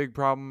think a big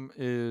problem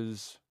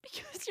is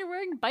Because you're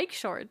wearing bike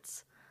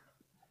shorts.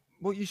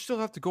 well, you still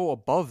have to go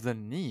above the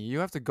knee. You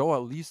have to go at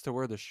least to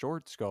where the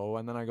shorts go,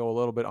 and then I go a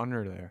little bit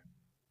under there.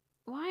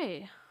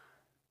 Why?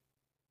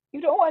 You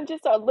don't want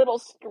just a little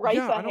stripe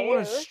Yeah, of I don't hair.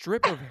 want a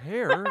strip of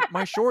hair.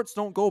 My shorts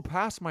don't go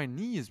past my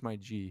knees, my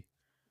G.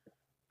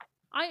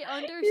 I He's not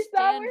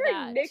understand wearing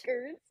that.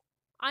 knickers.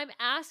 I'm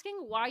asking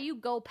why you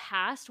go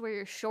past where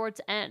your shorts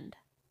end.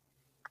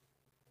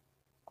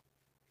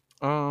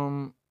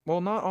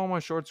 Well, not all my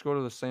shorts go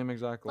to the same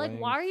exact Like,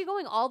 length. why are you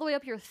going all the way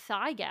up your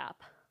thigh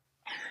gap?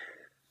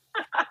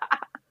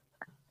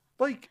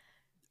 Like,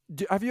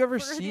 have you ever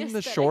For the seen the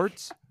aesthetic.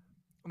 shorts?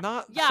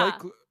 Not Yeah.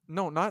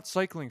 No, not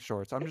cycling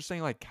shorts. I'm just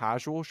saying like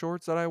casual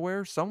shorts that I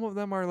wear. Some of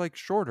them are like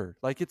shorter.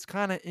 Like it's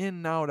kind of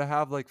in now to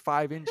have like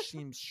 5-inch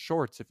seam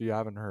shorts. If you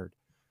haven't heard.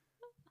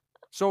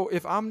 So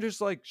if I'm just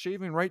like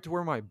shaving right to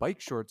where my bike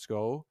shorts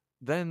go,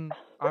 then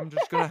I'm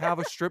just gonna have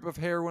a strip of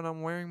hair when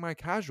I'm wearing my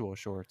casual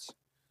shorts.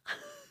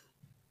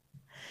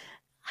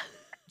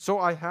 So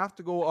I have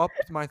to go up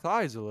to my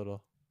thighs a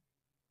little.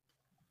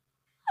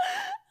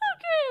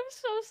 Okay, I'm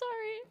so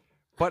sorry.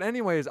 But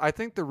anyways, I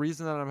think the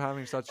reason that I'm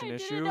having such an I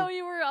issue. didn't know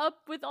you were up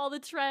with all the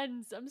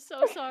trends. I'm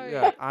so sorry.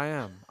 Yeah, I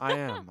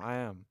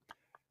am.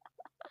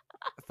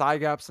 Thigh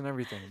gaps and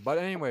everything. But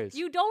anyways,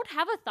 You don't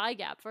have a thigh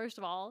gap, first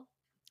of all.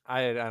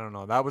 I don't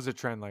know. That was a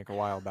trend like a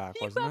while back,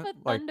 You wasn't have it?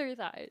 a thunder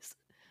thighs.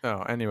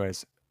 Oh,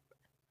 anyways,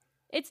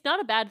 It's not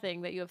a bad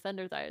thing that you have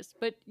thunder thighs,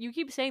 but you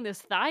keep saying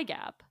this thigh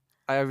gap.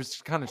 I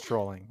was kind of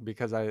trolling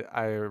because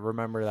I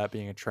remember that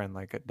being a trend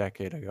like a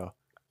decade ago.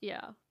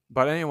 Yeah.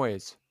 But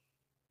anyways,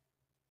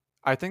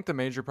 I think the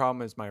major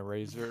problem is my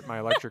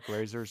electric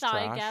razor is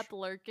Thigh trash, gap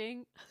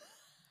lurking.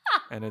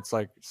 and it's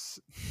like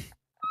 6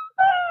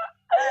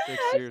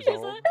 years She's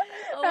old.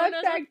 Owen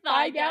has a Hashtag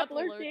thigh gap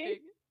lurking.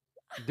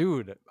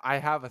 Dude, I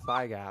have a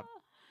thigh gap.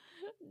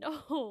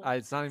 No.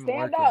 It's not even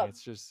Stand lurking. up.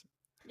 It's just.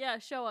 Yeah,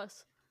 show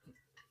us.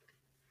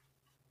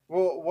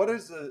 Well, what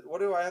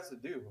do I have to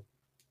do?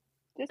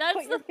 Just That's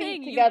put your the feet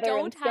thing, you together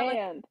don't and have a-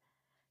 stand.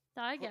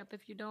 Thigh gap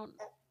if you don't.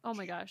 Oh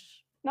my gosh.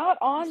 Not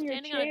You're on your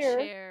standing on a chair.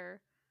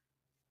 chair.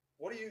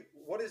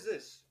 What is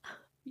this?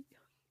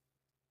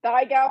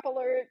 Thigh gap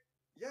alert.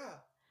 Yeah.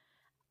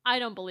 I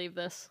don't believe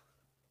this.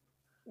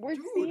 We're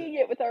Dude. seeing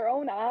it with our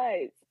own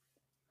eyes.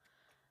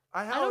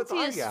 I have I a don't see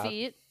thigh his gap.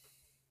 feet.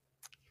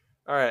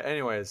 All right.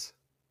 Anyways,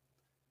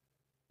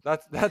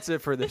 that's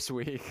it for this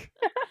week.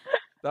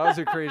 That was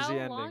a crazy How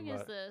ending. long is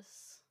but,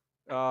 this?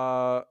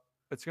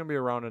 It's gonna be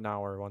around an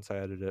hour once I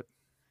edit it.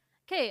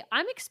 Okay,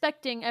 I'm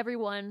expecting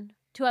everyone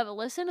to have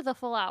listened to the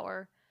full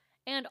hour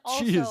and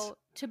also Jeez.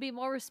 to be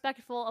more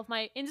respectful of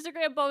my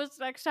Instagram posts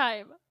next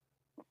time.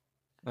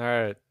 All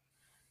right.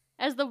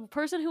 As the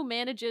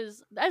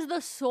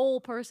sole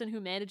person who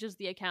manages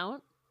the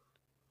account,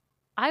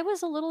 I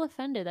was a little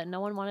offended that no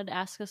one wanted to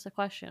ask us a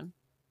question.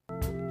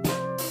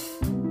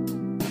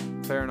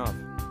 Fair enough.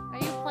 Are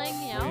you playing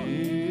me out?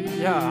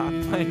 Yeah,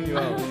 I'm playing you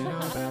out.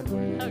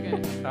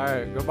 Okay. All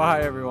right.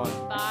 Goodbye, everyone.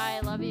 Bye.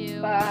 Love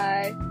you.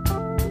 Bye.